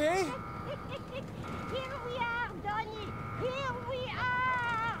 you okay? Here we are, Donnie. Here we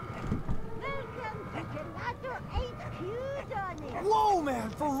are. Welcome to Gelato HQ, Donnie. Whoa, man,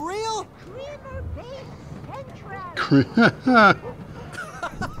 for real? Creamer Base Central.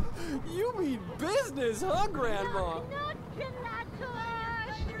 You mean business, huh, Grandma? Not Gelato.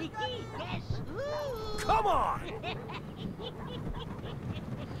 Yes. Ooh. Come on!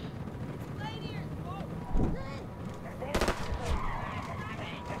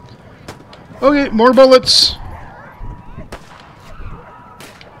 Okay, more bullets.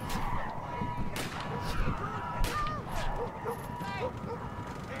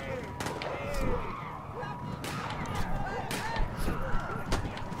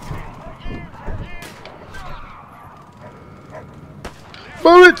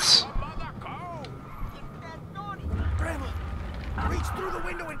 Bullets! Grandma, reach through the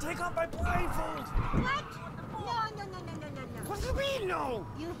window and take off my blindfold! What? No. What do you mean, no?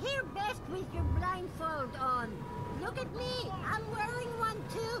 You hear best with your blindfold on. Look at me. I'm wearing one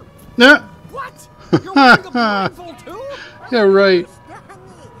too. Nah. What? You're wearing a blindfold too? Yeah, right.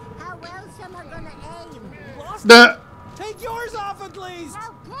 Donnie, how else am I gonna aim? You lost Nah. it? Take yours off at least!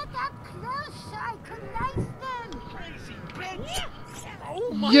 Now get up close so I can knife them.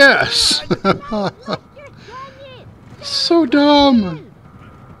 Oh my Yes. Now, look, you're Donnie. So dumb.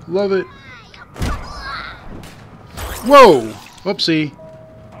 Love it. Whoa! Whoopsie.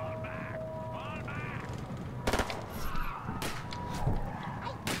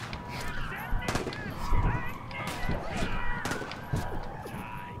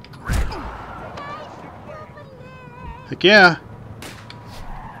 Heck yeah.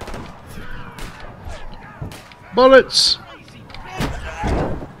 Bullets!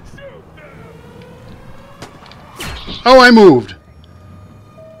 Oh, I moved!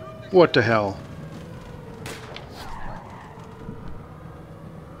 What the hell?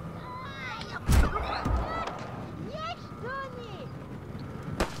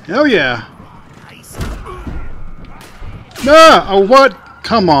 Hell yeah! Ah! Oh, what?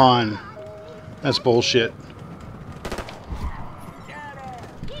 Come on! That's bullshit.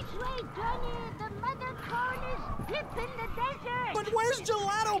 But where's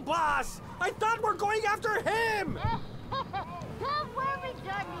Gelato Boss? I thought we're going after him! Don't worry,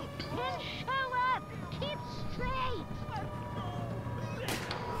 Johnny. He'll show up. Keep straight.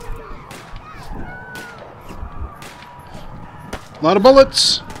 A lot of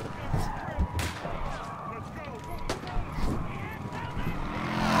bullets.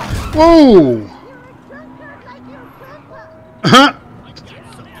 Whoa! Huh?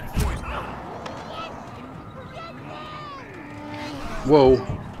 Whoa.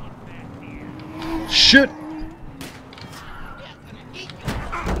 Shit.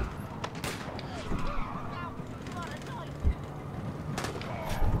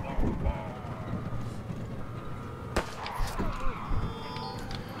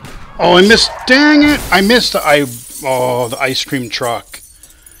 Oh, I missed. Dang it. I missed the ice cream truck.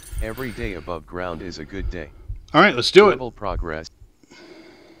 Every day above ground is a good day. All right, let's do it. Level progress.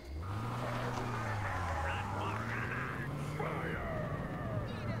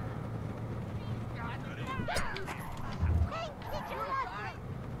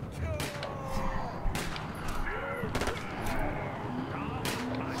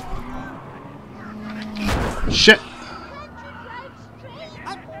 Shit.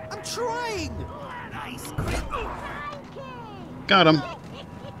 I'm trying! Got him.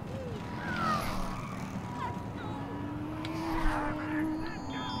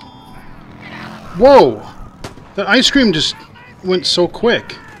 Whoa! That ice cream just went so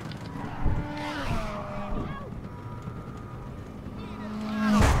quick.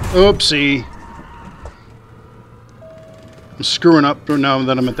 Oopsie. I'm screwing up now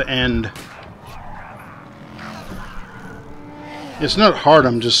that I'm at the end. It's not hard,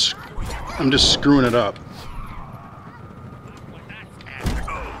 I'm just screwing it up.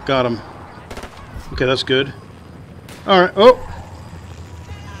 Got him. Okay, that's good. Alright, oh!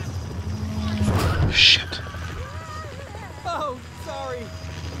 Shit. Oh, sorry.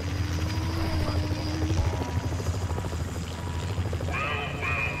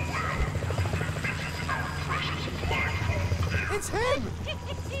 It's him!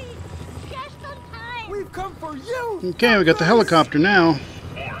 Just on time. We've come for you! Okay, we got the helicopter now.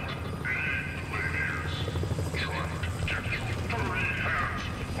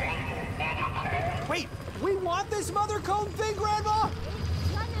 Wait, we want this mother cone thing, Grandma?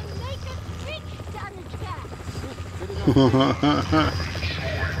 Gonna make a big stunner cat.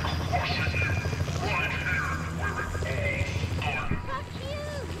 Fuck you,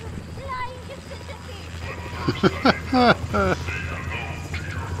 flying disappear.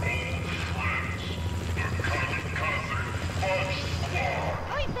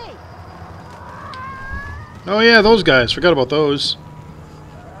 Oh yeah, those guys. Forgot about those.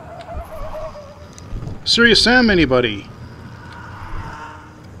 Serious Sam, anybody?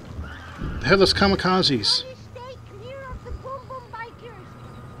 The Headless Kamikazes. Stay clear of the boom boom bikers.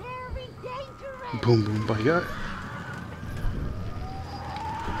 Very dangerous. Boom boom biker.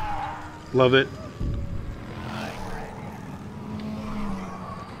 Love it.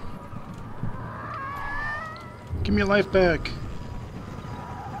 Give me your life back.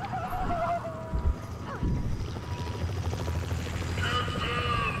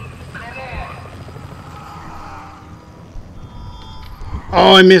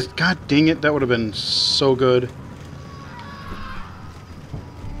 Oh, I missed. God dang it. That would have been so good.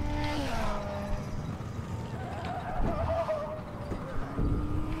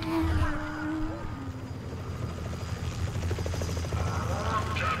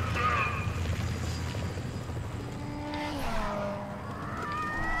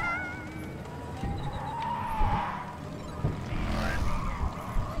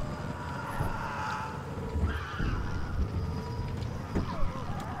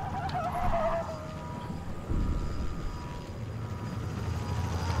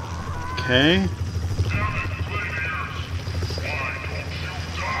 Okay.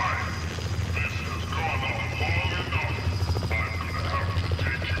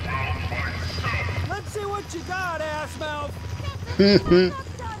 Donnie.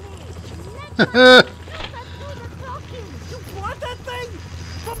 You want that thing?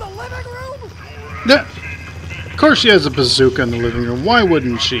 From the living room? Yeah. Of course she has a bazooka in the living room. Why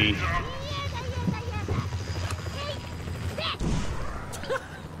wouldn't she?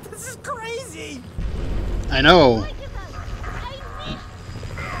 This is crazy! I know.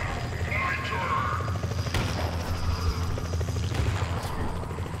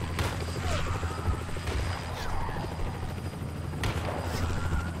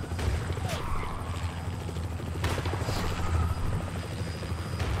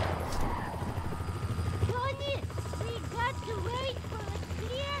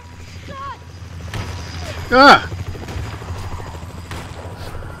 Ah!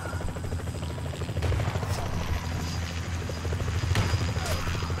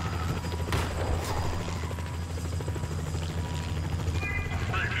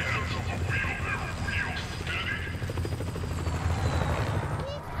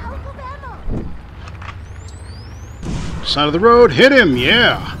 Side of the road, hit him,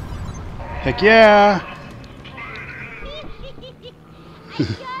 yeah! Heck yeah!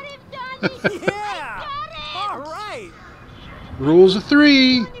 Yeah! Alright! Rules of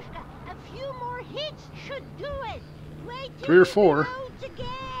 3! A few more hits should do it. Wait 3 or 4.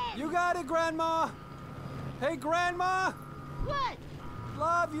 You got it, Grandma! Hey, Grandma! What?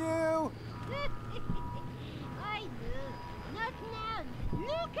 Love you! I do. Not now.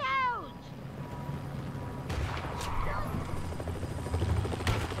 Look out!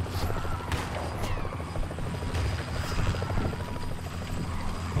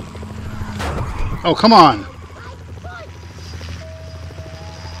 Oh, come on!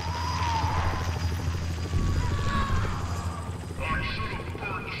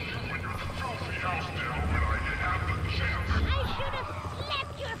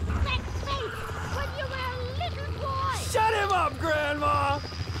 Shut him up, Grandma!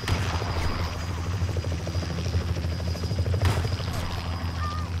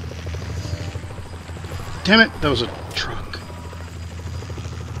 Damn it, that was a truck.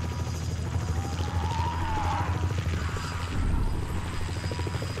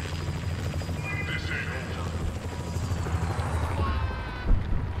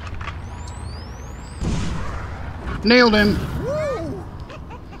 Nailed him!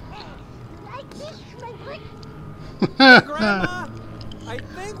 Grandma! I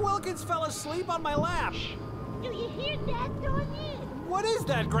think Wilkins fell asleep on my lap. Do you hear that, Donnie? What is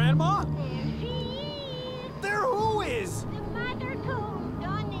that, Grandma? There she is. There who is? The mother cone,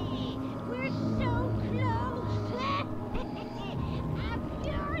 Donnie. We're so close. I'm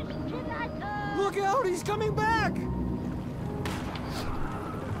yours to that cone. Look out, he's coming back!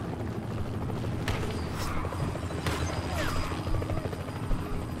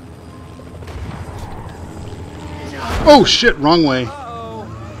 Oh shit, wrong way. Uh-oh.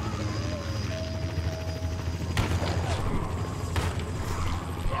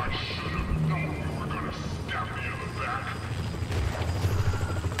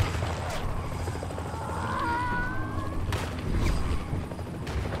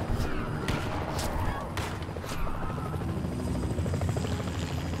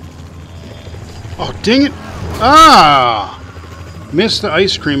 Oh, dang it! Ah! Missed the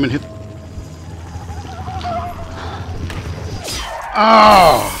ice cream and hit.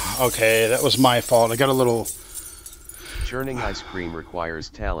 Oh! Okay, that was my fault. I got a little. Churning ice cream requires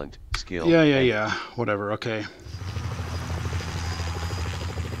talent, skill. Yeah. Whatever, okay.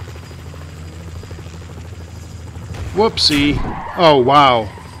 Whoopsie. Oh, wow.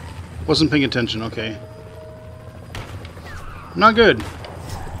 Wasn't paying attention, okay. Not good.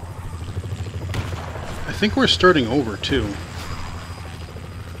 I think we're starting over, too.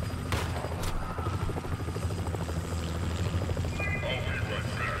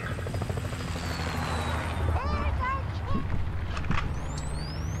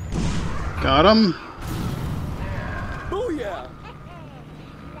 Got him. Booyah!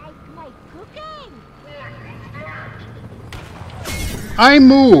 Like my cooking. I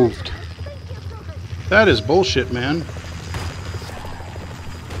moved. That is bullshit, man.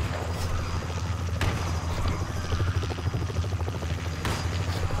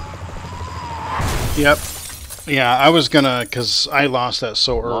 Yep. Yeah, I was gonna, because I lost that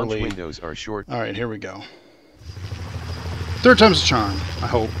so Launch early. windows are short. Alright, here we go. Third time's a charm, I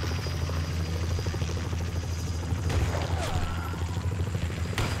hope.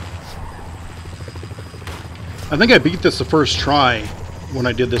 I think I beat this the first try when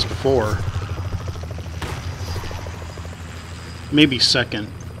I did this before. Maybe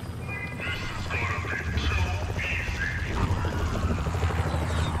second.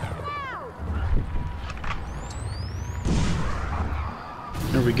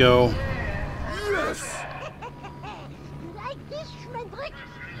 Here we go. Yes! Like this, Schmendrick?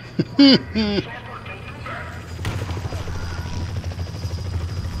 I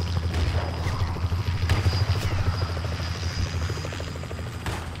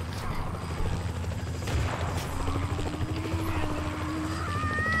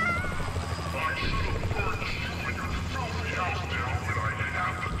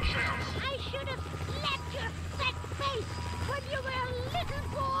should have slapped your fat face when you were a little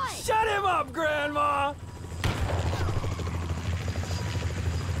boy. Shut him up, Grandma!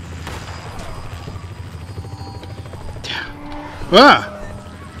 Ah!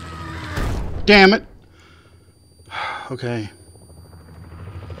 Damn it. Okay.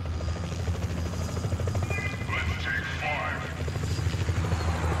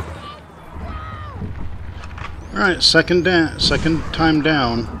 Alright, second time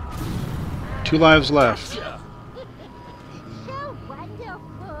down. 2 lives left. So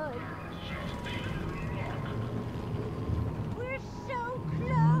wonderful. We're so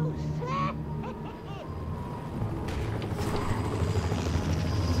close.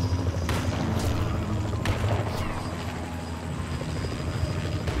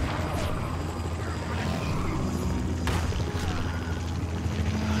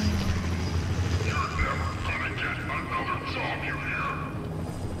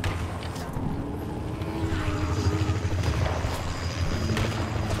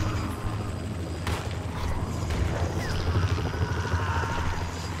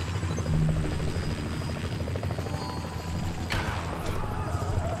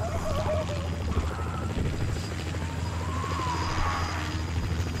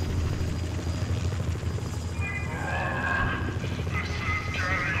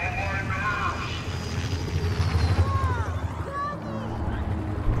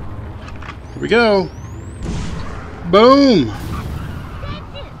 Here we go. Boom!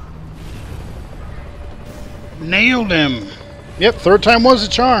 Nailed him. Yep, third time was a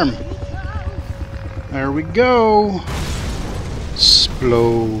charm. There we go.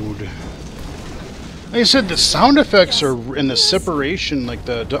 Explode. Like I said, the sound effects are in the separation, like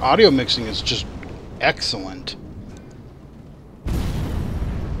the audio mixing is just excellent.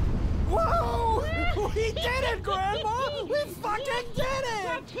 Whoa! We did it, Grandma! We fucking did it!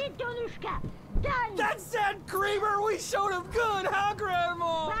 That's it, Donushka. Done. That's that creamer! We showed him good, huh,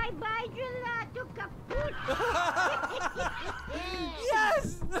 Grandma? Bye-bye, gelato kaput.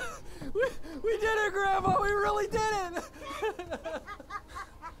 Yes! We did it, Grandma! We really did it!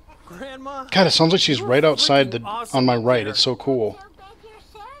 Grandma? God, it sounds like she's right outside freaking awesome on my up right. there. It's so cool. Feel bad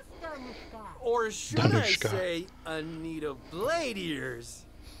yourself, Donushka. Or should I Danushka. say, Anita Blade Ears?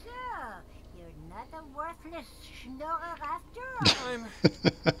 So, you're not a worthless schnorrer after all.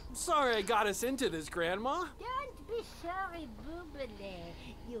 I'm sorry I got us into this, Grandma. Don't be sorry, Boobale.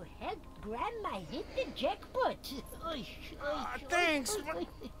 You helped Grandma hit the jackpot. Thanks.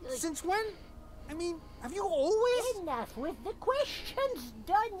 Since when? I mean, have you always? Enough with the questions,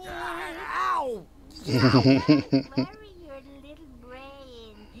 Donny. Ow! Don't worry your little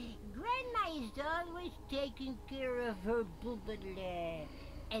brain. Grandma is always taking care of her Boobale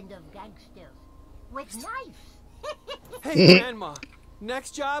and of gangsters with knives. Hey, Grandma.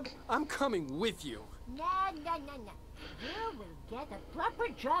 Next job, I'm coming with you. No. You will get a proper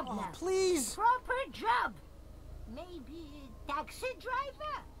job Oh, now. please. Proper job. Maybe taxi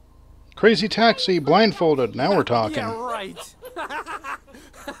driver. Crazy taxi, blindfolded. Now we're talking. Yeah, right.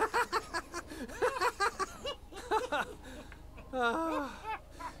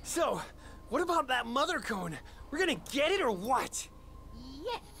 So, what about that mother cone? We're gonna get it or what?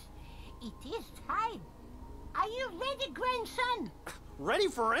 Yes, it is time. Are you ready, grandson? Ready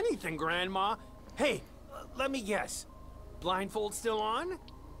for anything, Grandma. Hey, let me guess. Blindfold still on?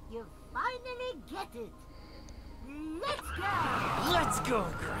 You finally get it. Let's go. Let's go,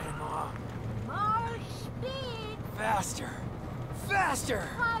 Grandma. More speed. Faster. Faster.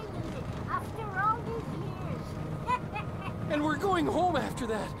 Finally, after all these years. And we're going home after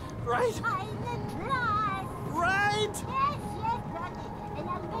that, right? Island drive. Right? Yes, Donnie. And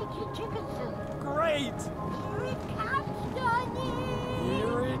I'll make you chicken soup. Great. Here it comes, Donnie.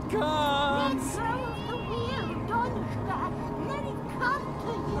 Here it Let comes. go of the wheel, Donushka. Let it come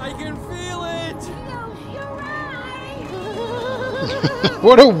to you. I can feel it. Close your eyes.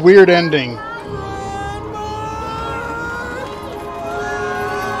 What a weird ending.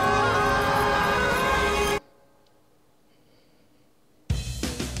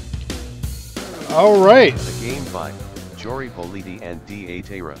 All right. The game by Jory Politi and D.A.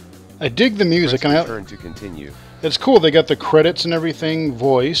 Tara. I dig the music, Press and return to continue. it's cool. They got the credits and everything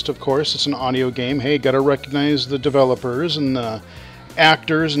voiced. Of course, it's an audio game. Hey, got to recognize the developers and the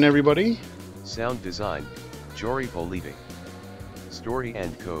actors and everybody. Sound design, Jory Politi. Story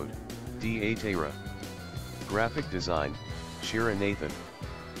and code, D.A. Tara. Graphic design, Shira Nathan.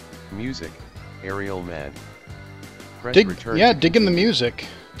 Music, Ariel Mann. Press return to digging the continue. music.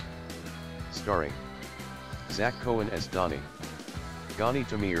 Starring Zach Cohen as Donnie. Gani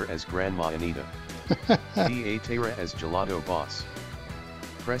Tamir as Grandma Anita. D.A. Tara as Gelato Boss.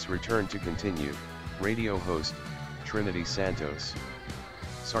 Press return to continue. Radio host, Trinity Santos.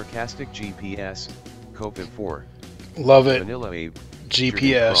 Sarcastic GPS, Copiv 4. Love it. Vanilla Abe,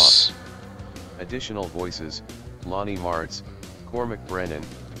 GPS. Additional voices, Lonnie Martz, Cormac Brennan,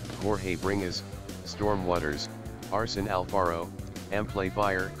 Jorge Bringas, Storm Waters, Arson Alfaro, Amplay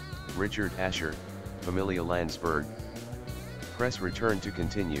Bayer, Richard Asher, Familia Landsberg. Press return to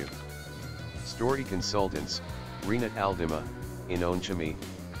continue. Story consultants, Renat Aldima, Inon Chami,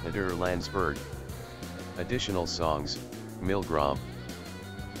 Nadir Landsberg. Additional songs, Milgram.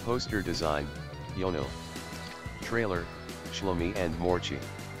 Poster design, Yonil. Trailer, Shlomi and Morchi.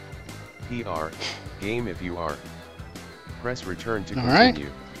 PR, Game If You Are. Press return to continue.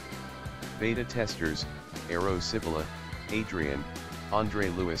 Beta testers, Aero Sibylla, Adrian, Andre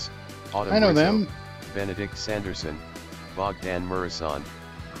Lewis, Autumn I know Rizzo, them. Benedict Sanderson, Bogdan Murasan,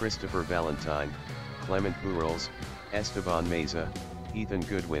 Christopher Valentine, Clement Burles, Esteban Meza, Ethan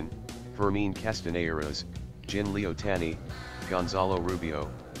Goodwin, Fermin Castaneras, Jin Leotani, Gonzalo Rubio,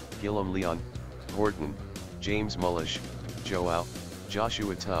 Guillaume Leon, Horton, James Mullish, Joao,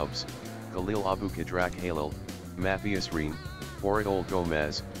 Joshua Tubbs, Khalil Abukadrak Halil, Matthias Reen, Oridol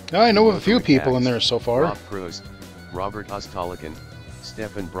Gomez. I know of a few people in there so far. Rob Prost, Robert Ostolikin,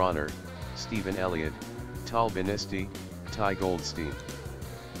 Stefan Bronner, Stephen Elliott, Tal Benisti, Ty Goldstein.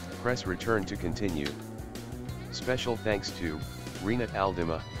 Press return to continue. Special thanks to Renat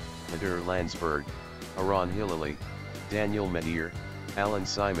Aldima, Nadir Landsberg, Aron Hillali, Daniel Medir, Alan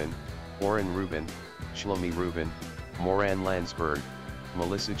Simon, Oren Rubin, Shlomi Rubin, Moran Landsberg,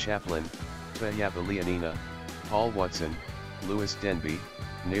 Melissa Chaplin, Tayaba Leonina, Paul Watson, Louis Denby,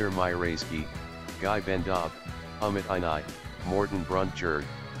 Nair Myrazki, Guy Bendov, Amit Einai, Morten Brundtjerd,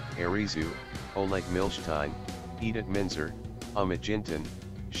 Arizu, Oleg Milstein, Edith Minzer, Amit Jinton,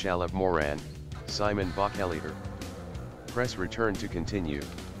 Shalab Moran, Simon Bachelier. Press return to continue.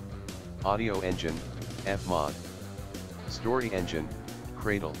 Audio engine, Fmod. Story engine,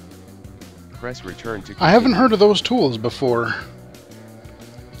 Cradle. Press return to continue. I haven't heard of those tools before.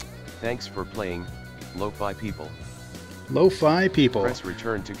 Thanks for playing, Lo-Fi People. Lo-Fi People. Press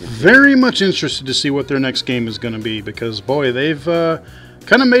return to continue. Very much interested to see what their next game is going to be, because boy, they've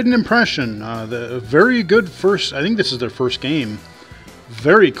kind of made an impression. The very good first. I think this is their first game.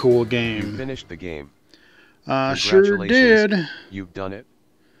 Very cool You game. finished the game. Sure did. You've done it.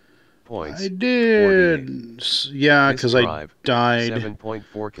 Points. I did. Yeah, because I Drive, died. 7.4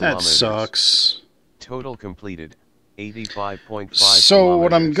 That kilometers. sucks. Total completed, 85.5 So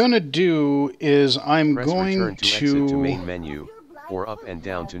what I'm kilometers. going to do is I'm Press going return to exit to main menu, or up and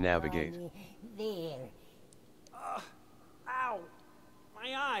down to navigate. There. Ow!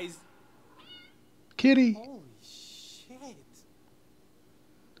 My eyes! Kitty. Holy shit!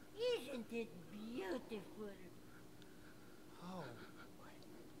 Isn't it beautiful? Oh my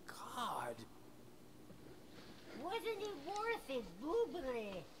god! Wasn't it worth it,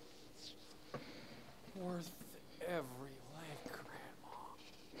 Boobly? Worth every leg,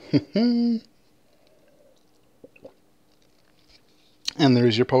 Grandma. And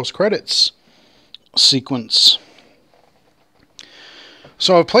there's your post-credits sequence.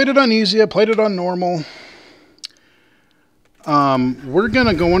 So I've played it on easy, I played it on normal. We're going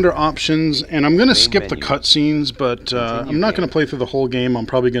to go under options, and I'm going to Main skip the menu. cutscenes, but I'm not going to play through the whole game. I'm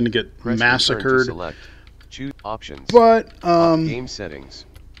probably going to get Press return to massacred. select. Choose options. But, Game settings.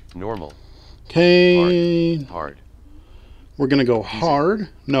 Normal. okay, Hard. we're going to go hard.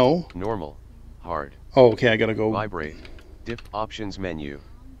 No. Normal. Hard. Oh, okay, I got to go. Vibrate. Dip options menu.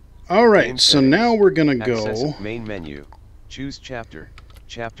 All right, Game so settings. now we're going to Access go. main menu. Choose chapter.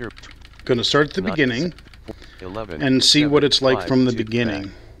 Chapter Going to start at the Not- beginning 11. and see what 7, it's like 5, from the 2, beginning.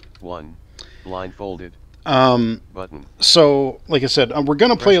 back. 1. Blindfolded. Button. So, like I said, we're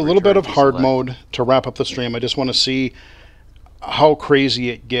going to play a Press little bit return of to hard select. mode to wrap up the stream. I just want to see how crazy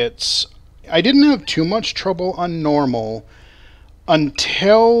it gets. I didn't have too much trouble on normal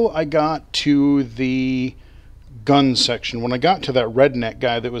until I got to the gun section. When I got to that redneck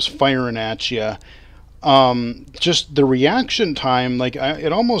guy that was firing at you, just the reaction time, like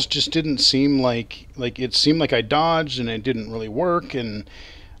it almost just didn't seem like it seemed like I dodged and it didn't really work, and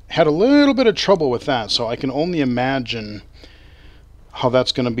had a little bit of trouble with that. So I can only imagine how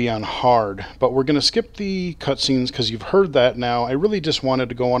that's going to be on hard. But we're going to skip the cutscenes because you've heard that now. I really just wanted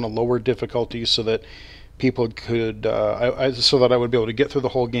to go on a lower difficulty so that people could, so that I would be able to get through the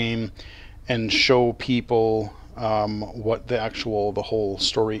whole game and show people what the whole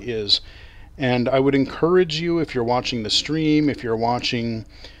story is. And I would encourage you, if you're watching the stream, if you're watching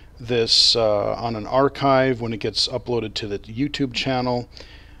this on an archive when it gets uploaded to the YouTube channel,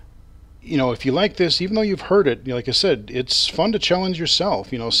 you know, if you like this, even though you've heard it, like I said, it's fun to challenge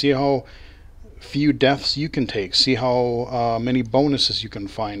yourself. You know, see how few deaths you can take, see how many bonuses you can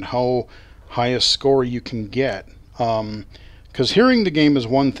find, how high a score you can get. Because hearing the game is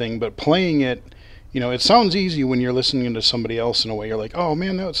one thing, but playing it, you know, it sounds easy when you're listening to somebody else in a way. You're like, oh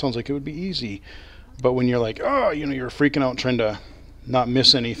man, that sounds like it would be easy. But when you're like, oh, you know, you're freaking out trying to not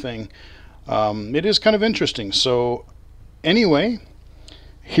miss anything, it is kind of interesting. So anyway,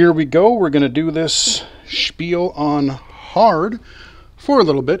 here we go. We're going to do this spiel on hard for a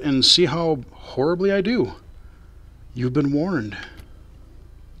little bit and see how horribly I do. You've been warned.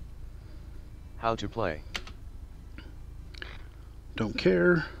 How to play. Don't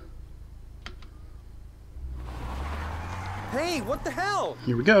care. Hey, what the hell?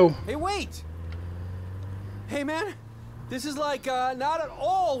 Here we go. Hey, wait! Hey, man, this is like not at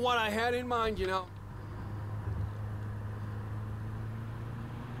all what I had in mind, you know.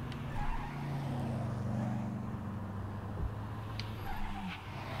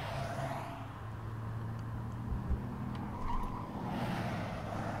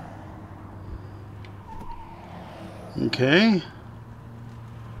 Okay.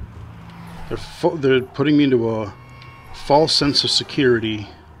 They're putting me into a false sense of security.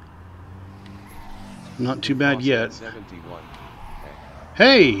 Not too bad yet. 71.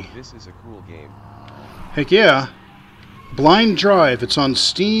 Hey! This is a cool game. Heck yeah. Blind Drive. It's on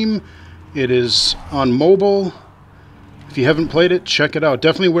Steam. It is on mobile. If you haven't played it, check it out.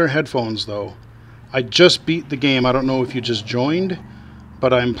 Definitely wear headphones, though. I just beat the game. I don't know if you just joined,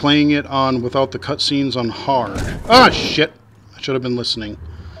 but I'm playing it on without the cutscenes on hard. Ah, shit! I should have been listening.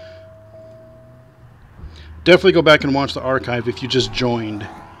 Definitely go back and watch the archive if you just joined,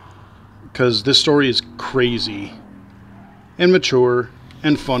 because this story is crazy and mature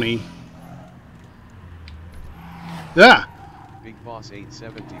and funny. Yeah. Big Boss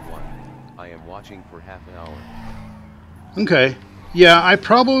 871. I am watching for half an hour. Okay. Yeah, I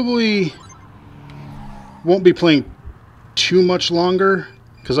probably won't be playing too much longer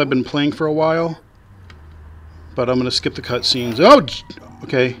because I've been playing for a while. But I'm going to skip the cutscenes. Oh,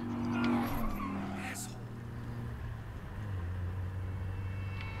 okay.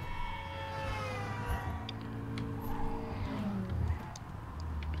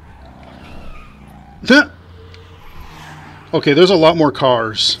 Okay, there's a lot more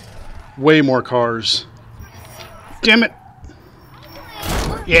cars. Way more cars. Damn it.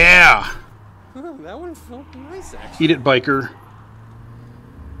 Yeah. Oh, that one felt nice, actually. Eat it, biker.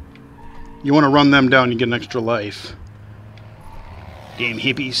 You want to run them down, you get an extra life. Damn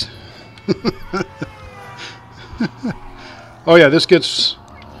hippies. Oh yeah, this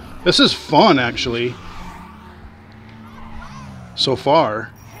is fun, actually. So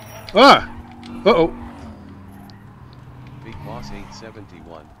far. Ah! Uh-oh. Big Boss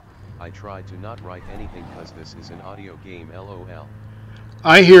 871. I tried to not write anything cause this is an audio game, LOL.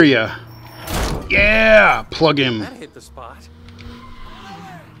 I hear ya. Yeah! Plug him. That hit the spot.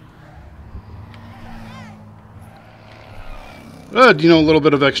 You know, a little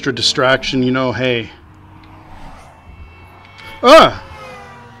bit of extra distraction, you know, hey. Ah!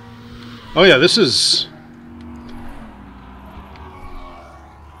 Oh yeah, this is...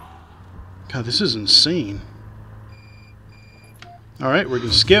 God, this is insane. Alright, we're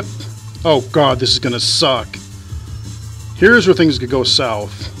gonna skip. Oh god, this is gonna suck. Here's where things could go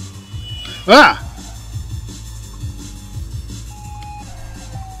south. Ah!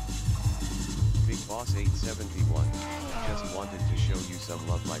 Big Boss 871. Just wanted to show you some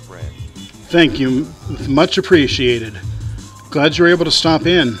love, my friend. Thank you. Much appreciated. Glad you were able to stop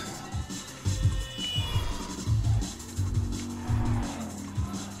in.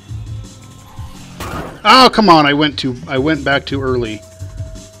 Oh, come on. I went back too early.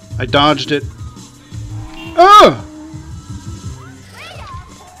 I dodged it. Oh!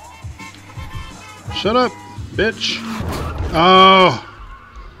 Shut up, bitch. Oh.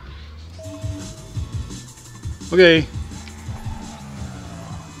 Okay.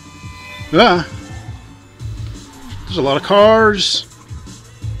 Ah. There's a lot of cars.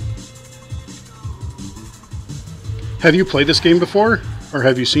 Have you played this game before? Or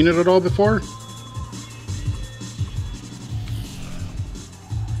have you seen it at all before?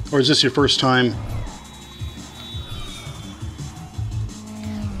 Or is this your first time?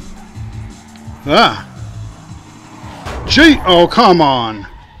 Ah! Gee! Oh, come on!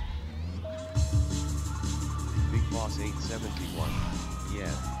 Big Boss 871.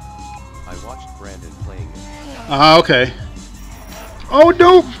 Yeah. I watched Brandon playing it. Ah, okay. Oh,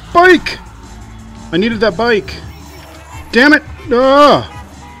 no! Bike! I needed that bike. Damn it! Ah!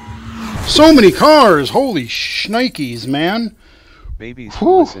 So many cars! Holy shnikes, man! Babies who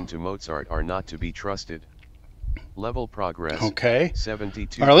Whew. listen to Mozart are not to be trusted. Level progress. Okay.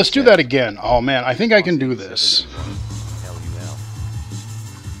 72%. Alright, let's do that again. Oh, man, I think I can do this. LUL.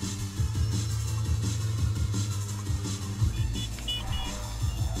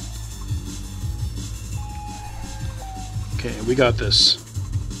 Okay, we got this.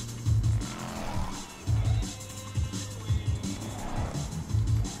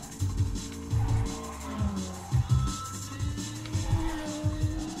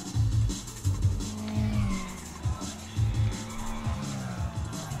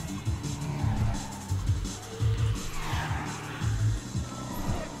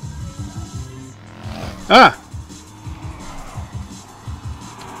 Ah!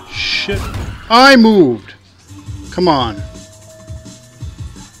 Shit. I moved! Come on.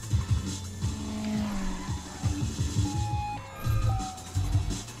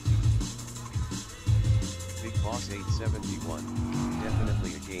 Big Boss 871.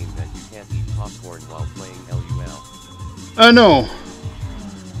 Definitely a game that you can't eat popcorn while playing LUL. No.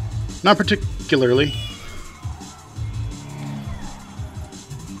 Not particularly.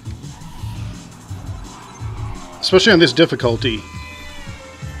 Especially on this difficulty.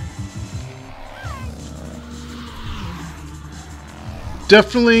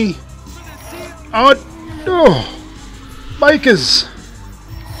 Definitely. Oh, no. Bikers.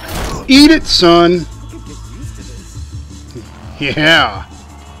 Eat it, son. Yeah.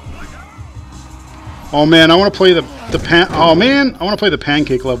 Oh man, I want to play the Oh man, I want to play the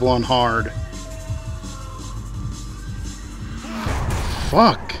pancake level on hard.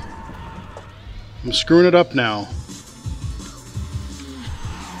 Fuck. I'm screwing it up now.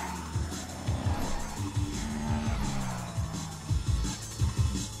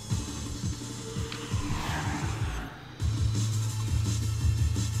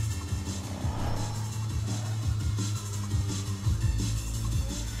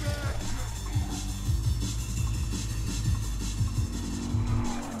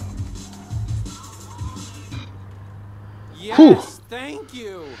 Yes, Whew. thank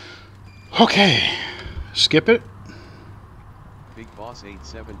you. Okay. Skip it. Big Boss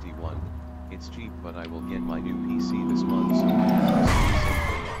 871. It's cheap, but I will get my new PC this month.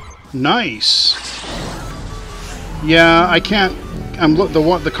 So Nice. Yeah, I can't.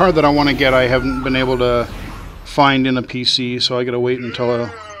 The card that I want to get, I haven't been able to find in a PC, so I gotta wait until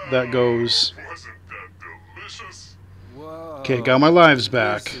that goes. Wasn't that delicious? Whoa. Okay, got my lives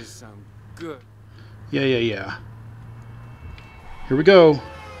back. This is some good. Yeah. Here we go.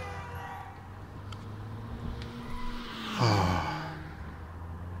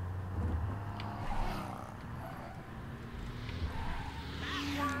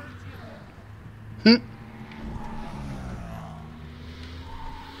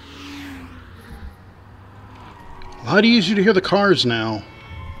 A lot easier to hear the cars now.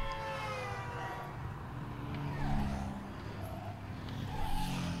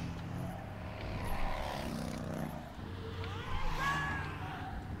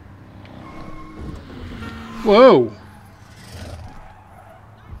 Whoa.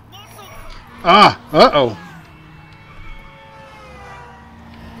 Ah, uh-oh.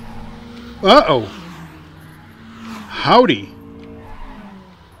 Uh-oh. Howdy.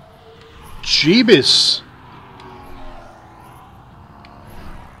 Jeebus.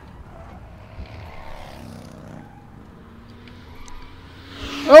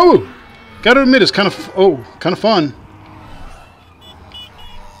 Oh, gotta admit, it's kind of fun.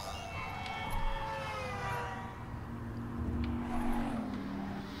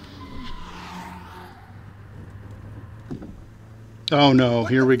 Oh no,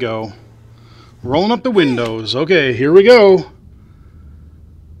 here we go. Rolling up the windows. Okay, here we go.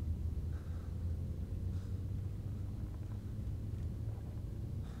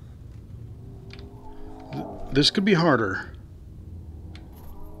 This could be harder.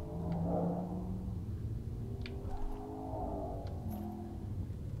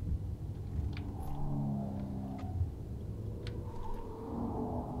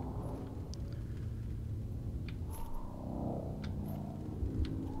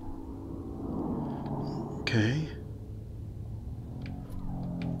 Okay.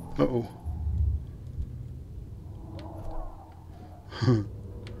 Uh-oh. Huh.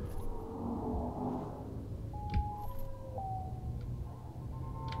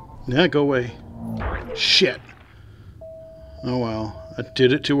 Yeah, go away. Shit. Oh well, I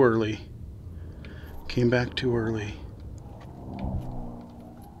did it too early. Came back too early.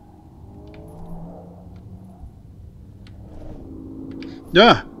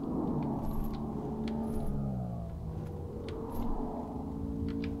 Yeah.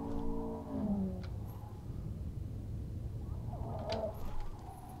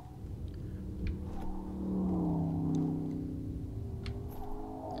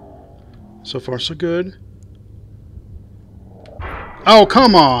 So far, so good. Oh,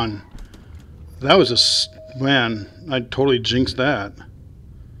 come on! That was man, I totally jinxed that.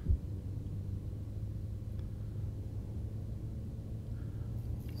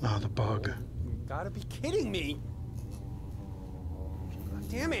 Oh, the bug. You gotta be kidding me! God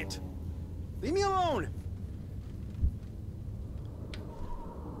damn it! Leave me alone!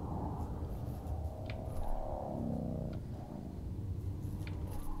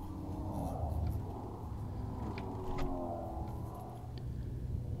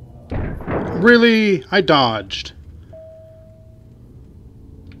 Really? I dodged.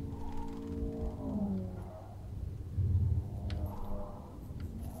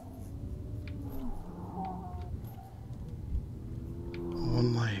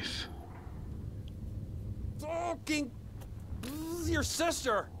 One life. Fucking... This is your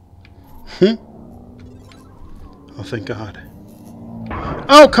sister! Oh, thank God.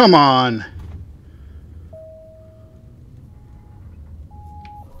 Oh, come on!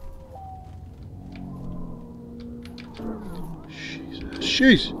 Jesus.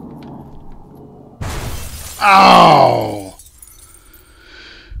 Jeez. Ow!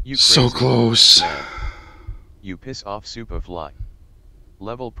 You So crazy close. man. You piss off Superfly.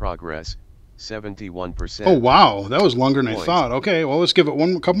 Level progress, 71%. Oh, wow. That was longer than I Points. thought. Okay, well, let's give it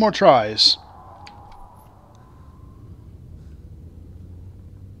a couple more tries.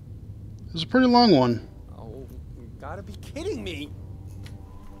 This is a pretty long one. Oh, you gotta be kidding me!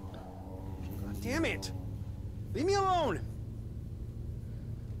 God damn it! Leave me alone!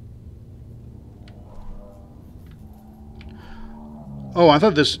 Oh, I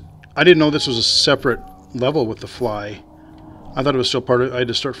didn't know this was a separate level with the fly. I thought it was still part of, I had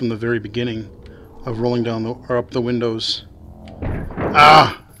to start from the very beginning of rolling down or up the windows.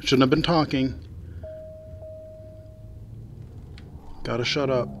 Ah! Shouldn't have been talking. Gotta shut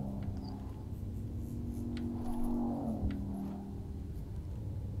up.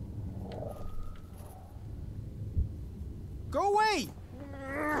 Go away!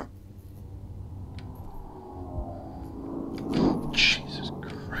 Jesus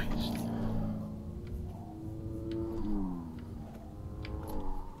Christ.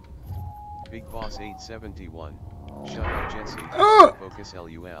 Big Boss 871. Shut up, Jesse. Ah! Focus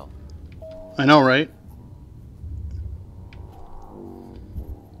LUL. I know, right?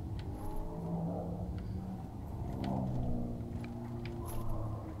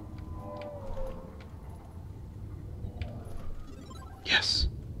 Yes.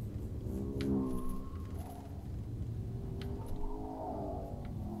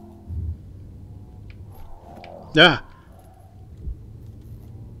 Yeah.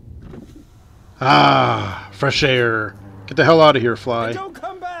 Ah, fresh air. Get the hell out of here, fly. Don't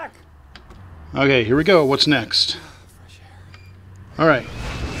come back! Okay, here we go. What's next? All right.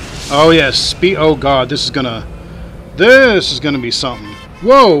 Oh yes. Oh God, this is gonna be something.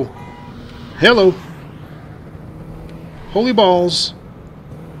 Whoa. Hello. Holy balls.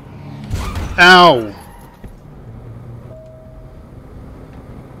 Ow.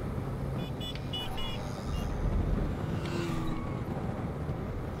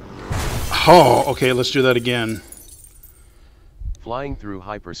 Oh, okay, let's do that again. Flying through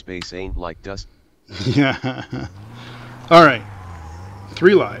hyperspace ain't like dust. Yeah. All right.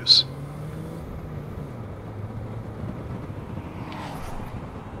 3 lives.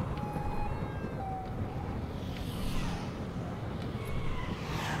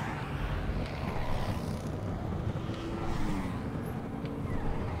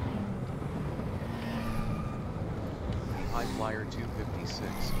 High Flyer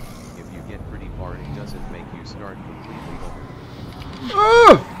 256. If you get pretty far, it doesn't make you start completely over.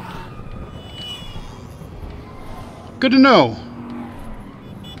 Oh! Good to know.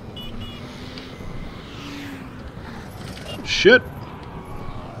 Shit.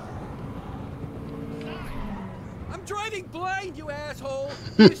 I'm driving blind, you asshole!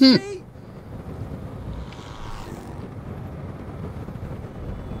 You see?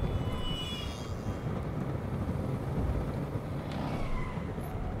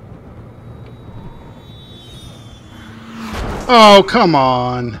 Oh, come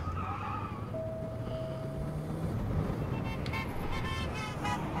on.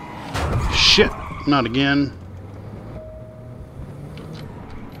 Shit. not again.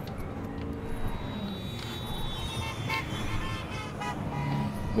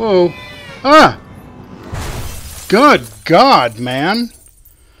 Whoa. Ah! Good God, man.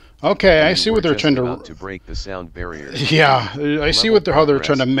 Okay, I see what they're trying about to break the sound barrier. Yeah, I see what how they're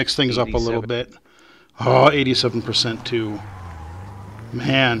trying to mix things up a 87. little bit. Oh, 87% too.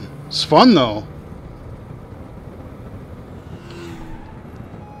 Man, it's fun though.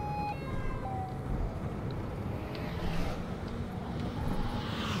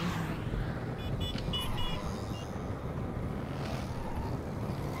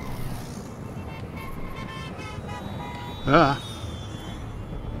 Ah.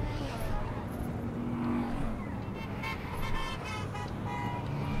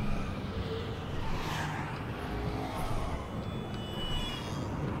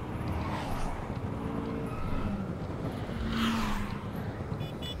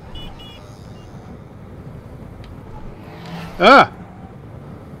 Ah!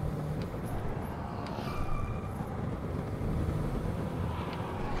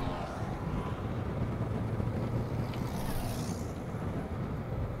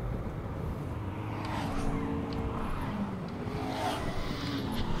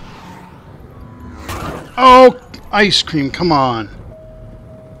 Oh, ice cream, come on.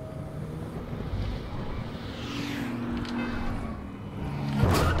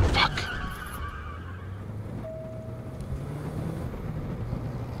 Fuck.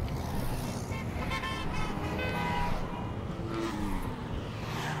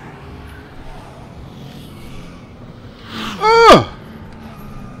 Oh!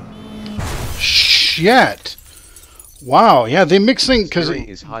 Shit. Wow, yeah, they mix things because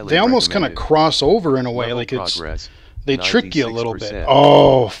they almost kind of cross over in a way, like it's they trick you a little bit.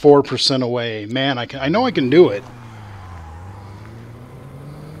 Oh, 4% away, man! I know I can do it.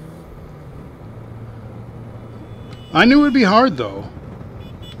 I knew it'd be hard though.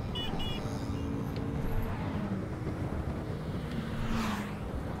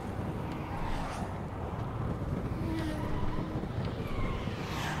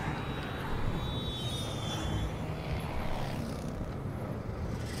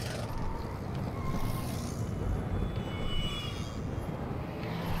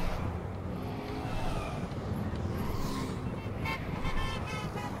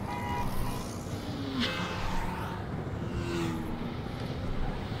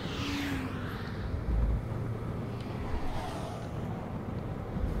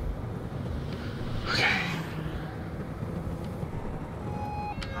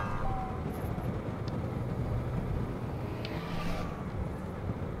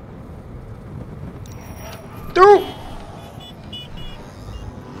 Oh!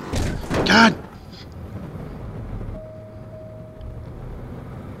 God!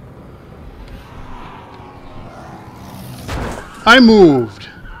 I moved!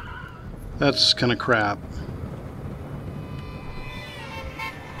 That's kind of crap.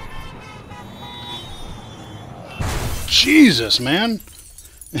 Jesus, man!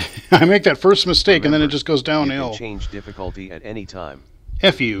 I make that first mistake and then it just goes downhill. You can change difficulty at any time.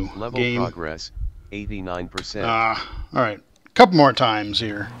 F you, Level game. Progress, 89%. Alright. A couple more times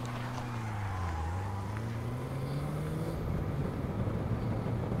here.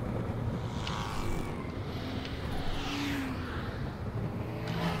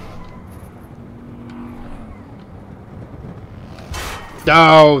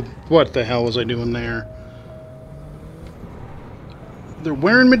 Oh, what the hell was I doing there? They're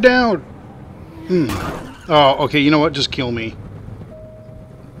wearing me down. Oh, okay, you know what? Just kill me.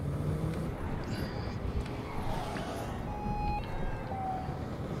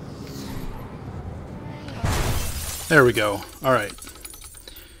 There we go. Alright.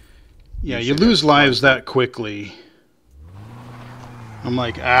 Yeah, you lose lives that quickly. I'm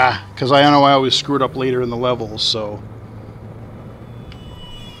like, because I know I always screw it up later in the levels, so...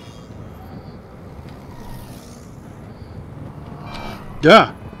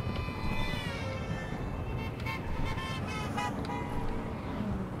 Yeah.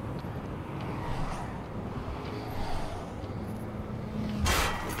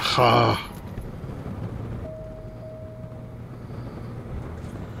 Ha.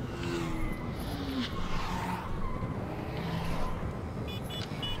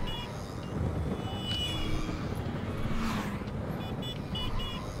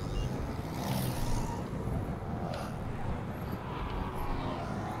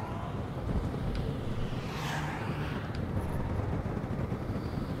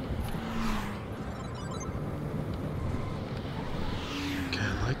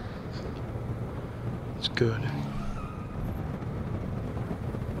 It's good.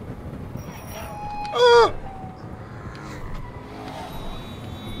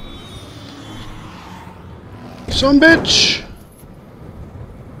 Some bitch!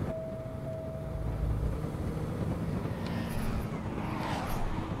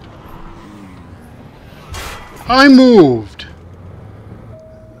 I moved!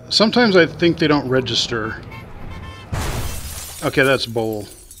 Sometimes I think they don't register. Okay, that's bull.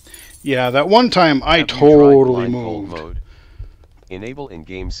 Yeah, that one time I Have you tried totally blindfold moved. mode? Enable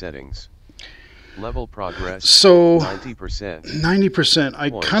in-game settings. Level progress. So 90%. 90%. I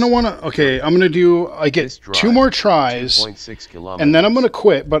Points. kind of want to. Okay, I'm gonna do. I get This drive, 2 more tries, 2.6 kilometers. and then I'm gonna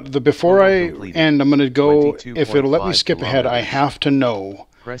quit. But before Total I completed. end, I'm gonna go. If it'll let me 22.5 skip ahead, I kilometers. have to know.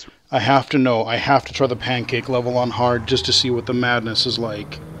 Press I have to know. I have to try the pancake level on hard just to see what the madness is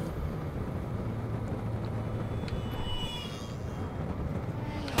like.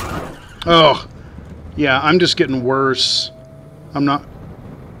 Oh, yeah. I'm just getting worse. I'm not.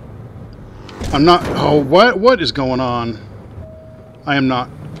 Oh, what is going on? I am not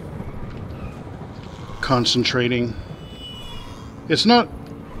concentrating. It's not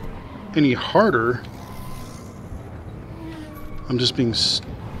any harder. I'm just being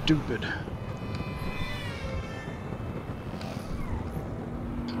stupid.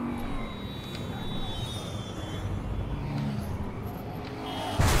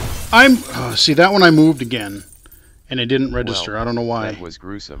 See, that one I moved again, and it didn't register. Well, I don't know why. That was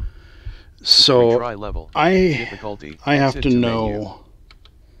gruesome. So Retry level. I Difficulty. have Exit to menu. know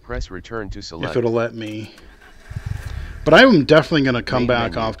Press return to select. if it'll let me. But I'm definitely going to come Main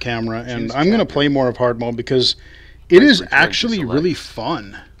back menu. off camera, and Choose I'm going to chapter. play more of hard mode because it Press is return to actually select. really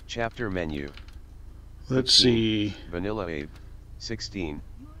fun. Chapter menu. Let's 15, see. Vanilla Abe. 16.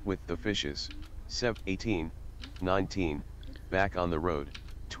 With the fishes. 18. 19. Back on the road.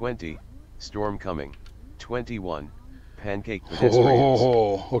 20. Storm coming. 21. Pancake pedestrians.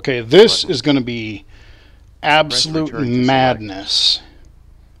 Oh, okay. This Button. is going to be absolute return to select. madness.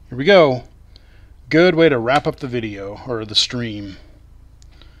 Here we go. Good way to wrap up the video, or the stream.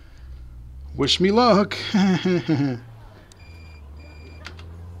 Wish me luck.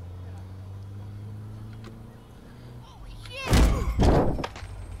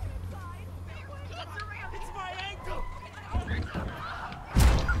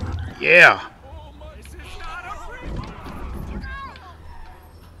 Yeah.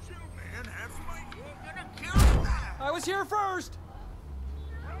 I was here first.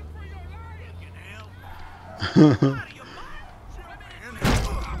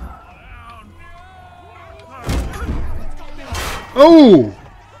 Oh!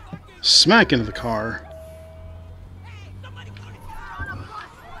 Smack into the car.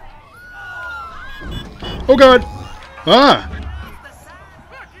 Oh god! Ah!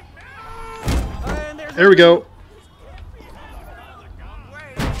 And there's There we go.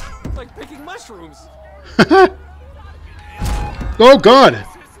 It's like picking mushrooms. Oh god!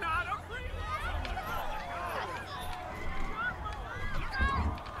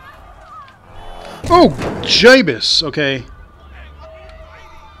 Oh, Jabus. Okay.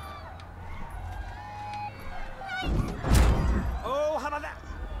 Oh, how about that?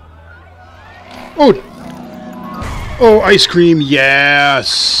 Oh! Oh, ice cream.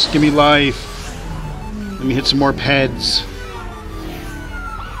 Yes! Give me life. Let me hit some more peds.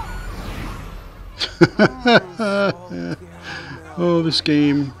 Oh, this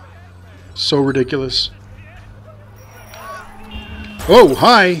game. So ridiculous. Oh,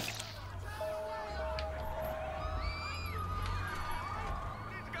 hi!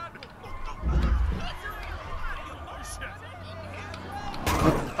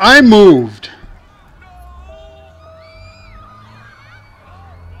 I moved.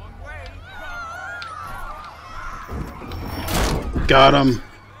 Got him.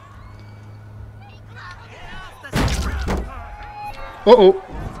 Uh-oh.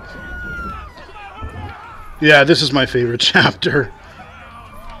 Yeah, this is my favorite chapter.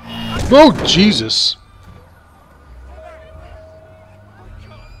 Oh, Jesus.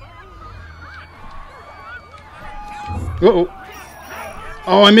 Uh-oh.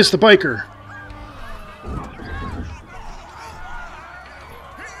 Oh, I missed the biker.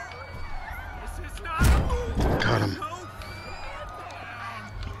 Got him.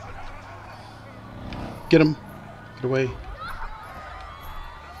 Get him. Get away.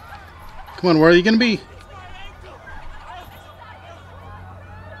 Come on, where are you going to be?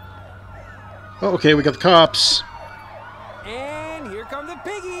 Oh, okay, we got the cops. And here come the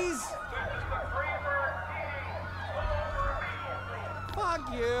piggies.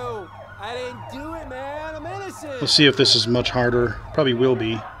 Fuck you. I didn't do it, man. I'm innocent. Let's see if this is much harder. Probably will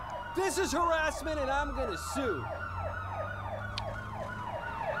be. This is harassment and I'm gonna sue.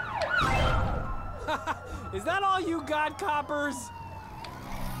 Is that all you got, coppers?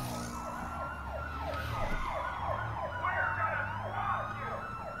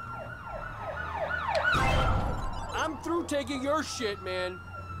 I'm through taking your shit, man.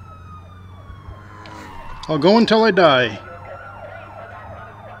 I'll go until I die.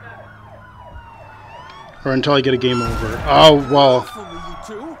 Or until I get a game over. Oh, well. For me, you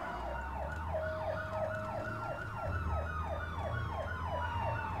two.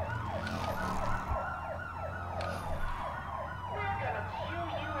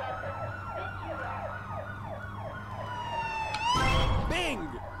 Bing!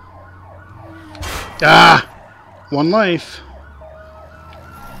 Ah! One life.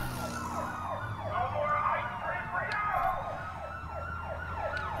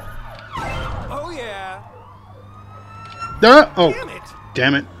 Oh, yeah. Oh, Damn it.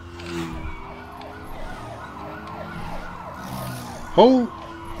 damn it. Oh.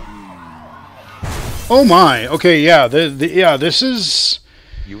 Oh my. Okay, yeah. Yeah, this is...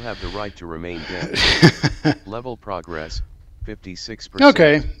 You have the right to remain dead. Level progress, 56%.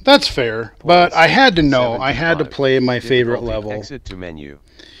 Okay, that's fair. But I had to know. I had to 75. play my favorite Difficulty, level. Exit to menu.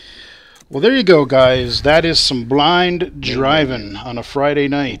 Well, there you go, guys. That is some blind driving on a Friday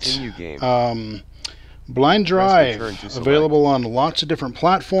night. Continue game. Blind Press return Drive, to select. available on lots of different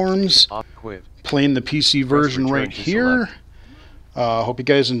platforms. Off quit. Playing the PC version return right to here. Hope you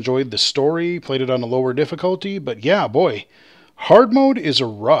guys enjoyed the story. Played it on a lower difficulty. But yeah, boy, hard mode is a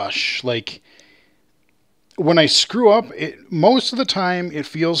rush. Like, when I screw up, most of the time it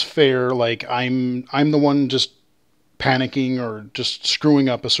feels fair. Like I'm the one just panicking or just screwing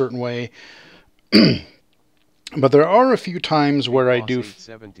up a certain way. But there are a few times where I do...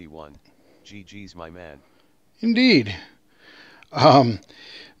 71. GG's my man. Indeed.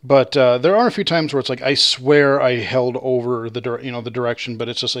 But there are a few times where it's like I swear I held over the the direction, but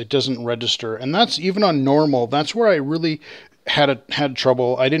it's just it doesn't register, and that's even on normal. That's where I really had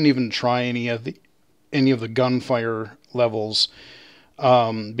trouble. I didn't even try any of the gunfire levels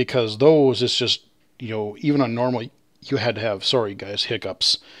because those it's just even on normal you had to have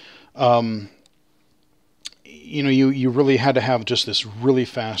hiccups. You really had to have just this really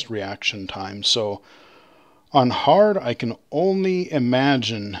fast reaction time. So on hard, I can only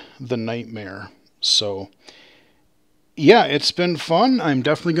imagine the nightmare. So yeah, it's been fun. I'm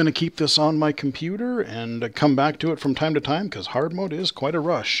definitely going to keep this on my computer and come back to it from time to time because hard mode is quite a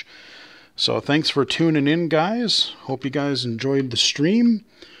rush. So thanks for tuning in, guys. Hope you guys enjoyed the stream.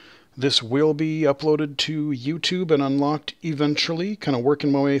 This will be uploaded to YouTube and unlocked eventually. Kind of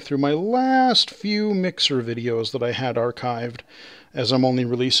working my way through my last few Mixer videos that I had archived, as I'm only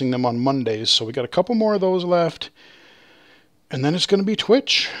releasing them on Mondays. So we got a couple more of those left. And then it's going to be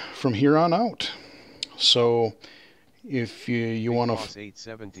Twitch from here on out. So if you want to...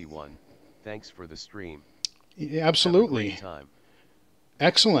 871. Thanks for the stream. Absolutely. Have a great time.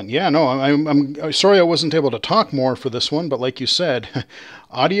 Excellent. Yeah, no, I'm sorry I wasn't able to talk more for this one, but like you said,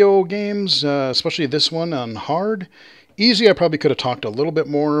 audio games, especially this one on hard, easy, I probably could have talked a little bit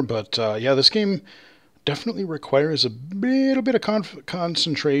more, but yeah, this game definitely requires a little bit of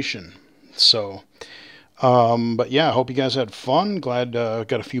concentration. So, but yeah, I hope you guys had fun. Glad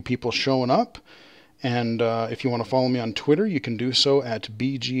got a few people showing up. And if you want to follow me on Twitter, you can do so at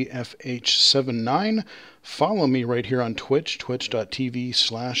BGFH79. Follow me right here on Twitch,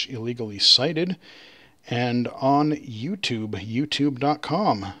 twitch.tv/illegally-cited. And on YouTube,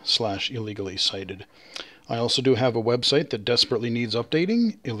 youtube.com/illegally-cited. I also do have a website that desperately needs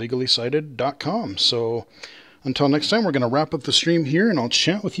updating, illegally-cited.com. So until next time, we're going to wrap up the stream here, and I'll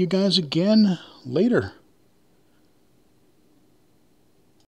chat with you guys again later.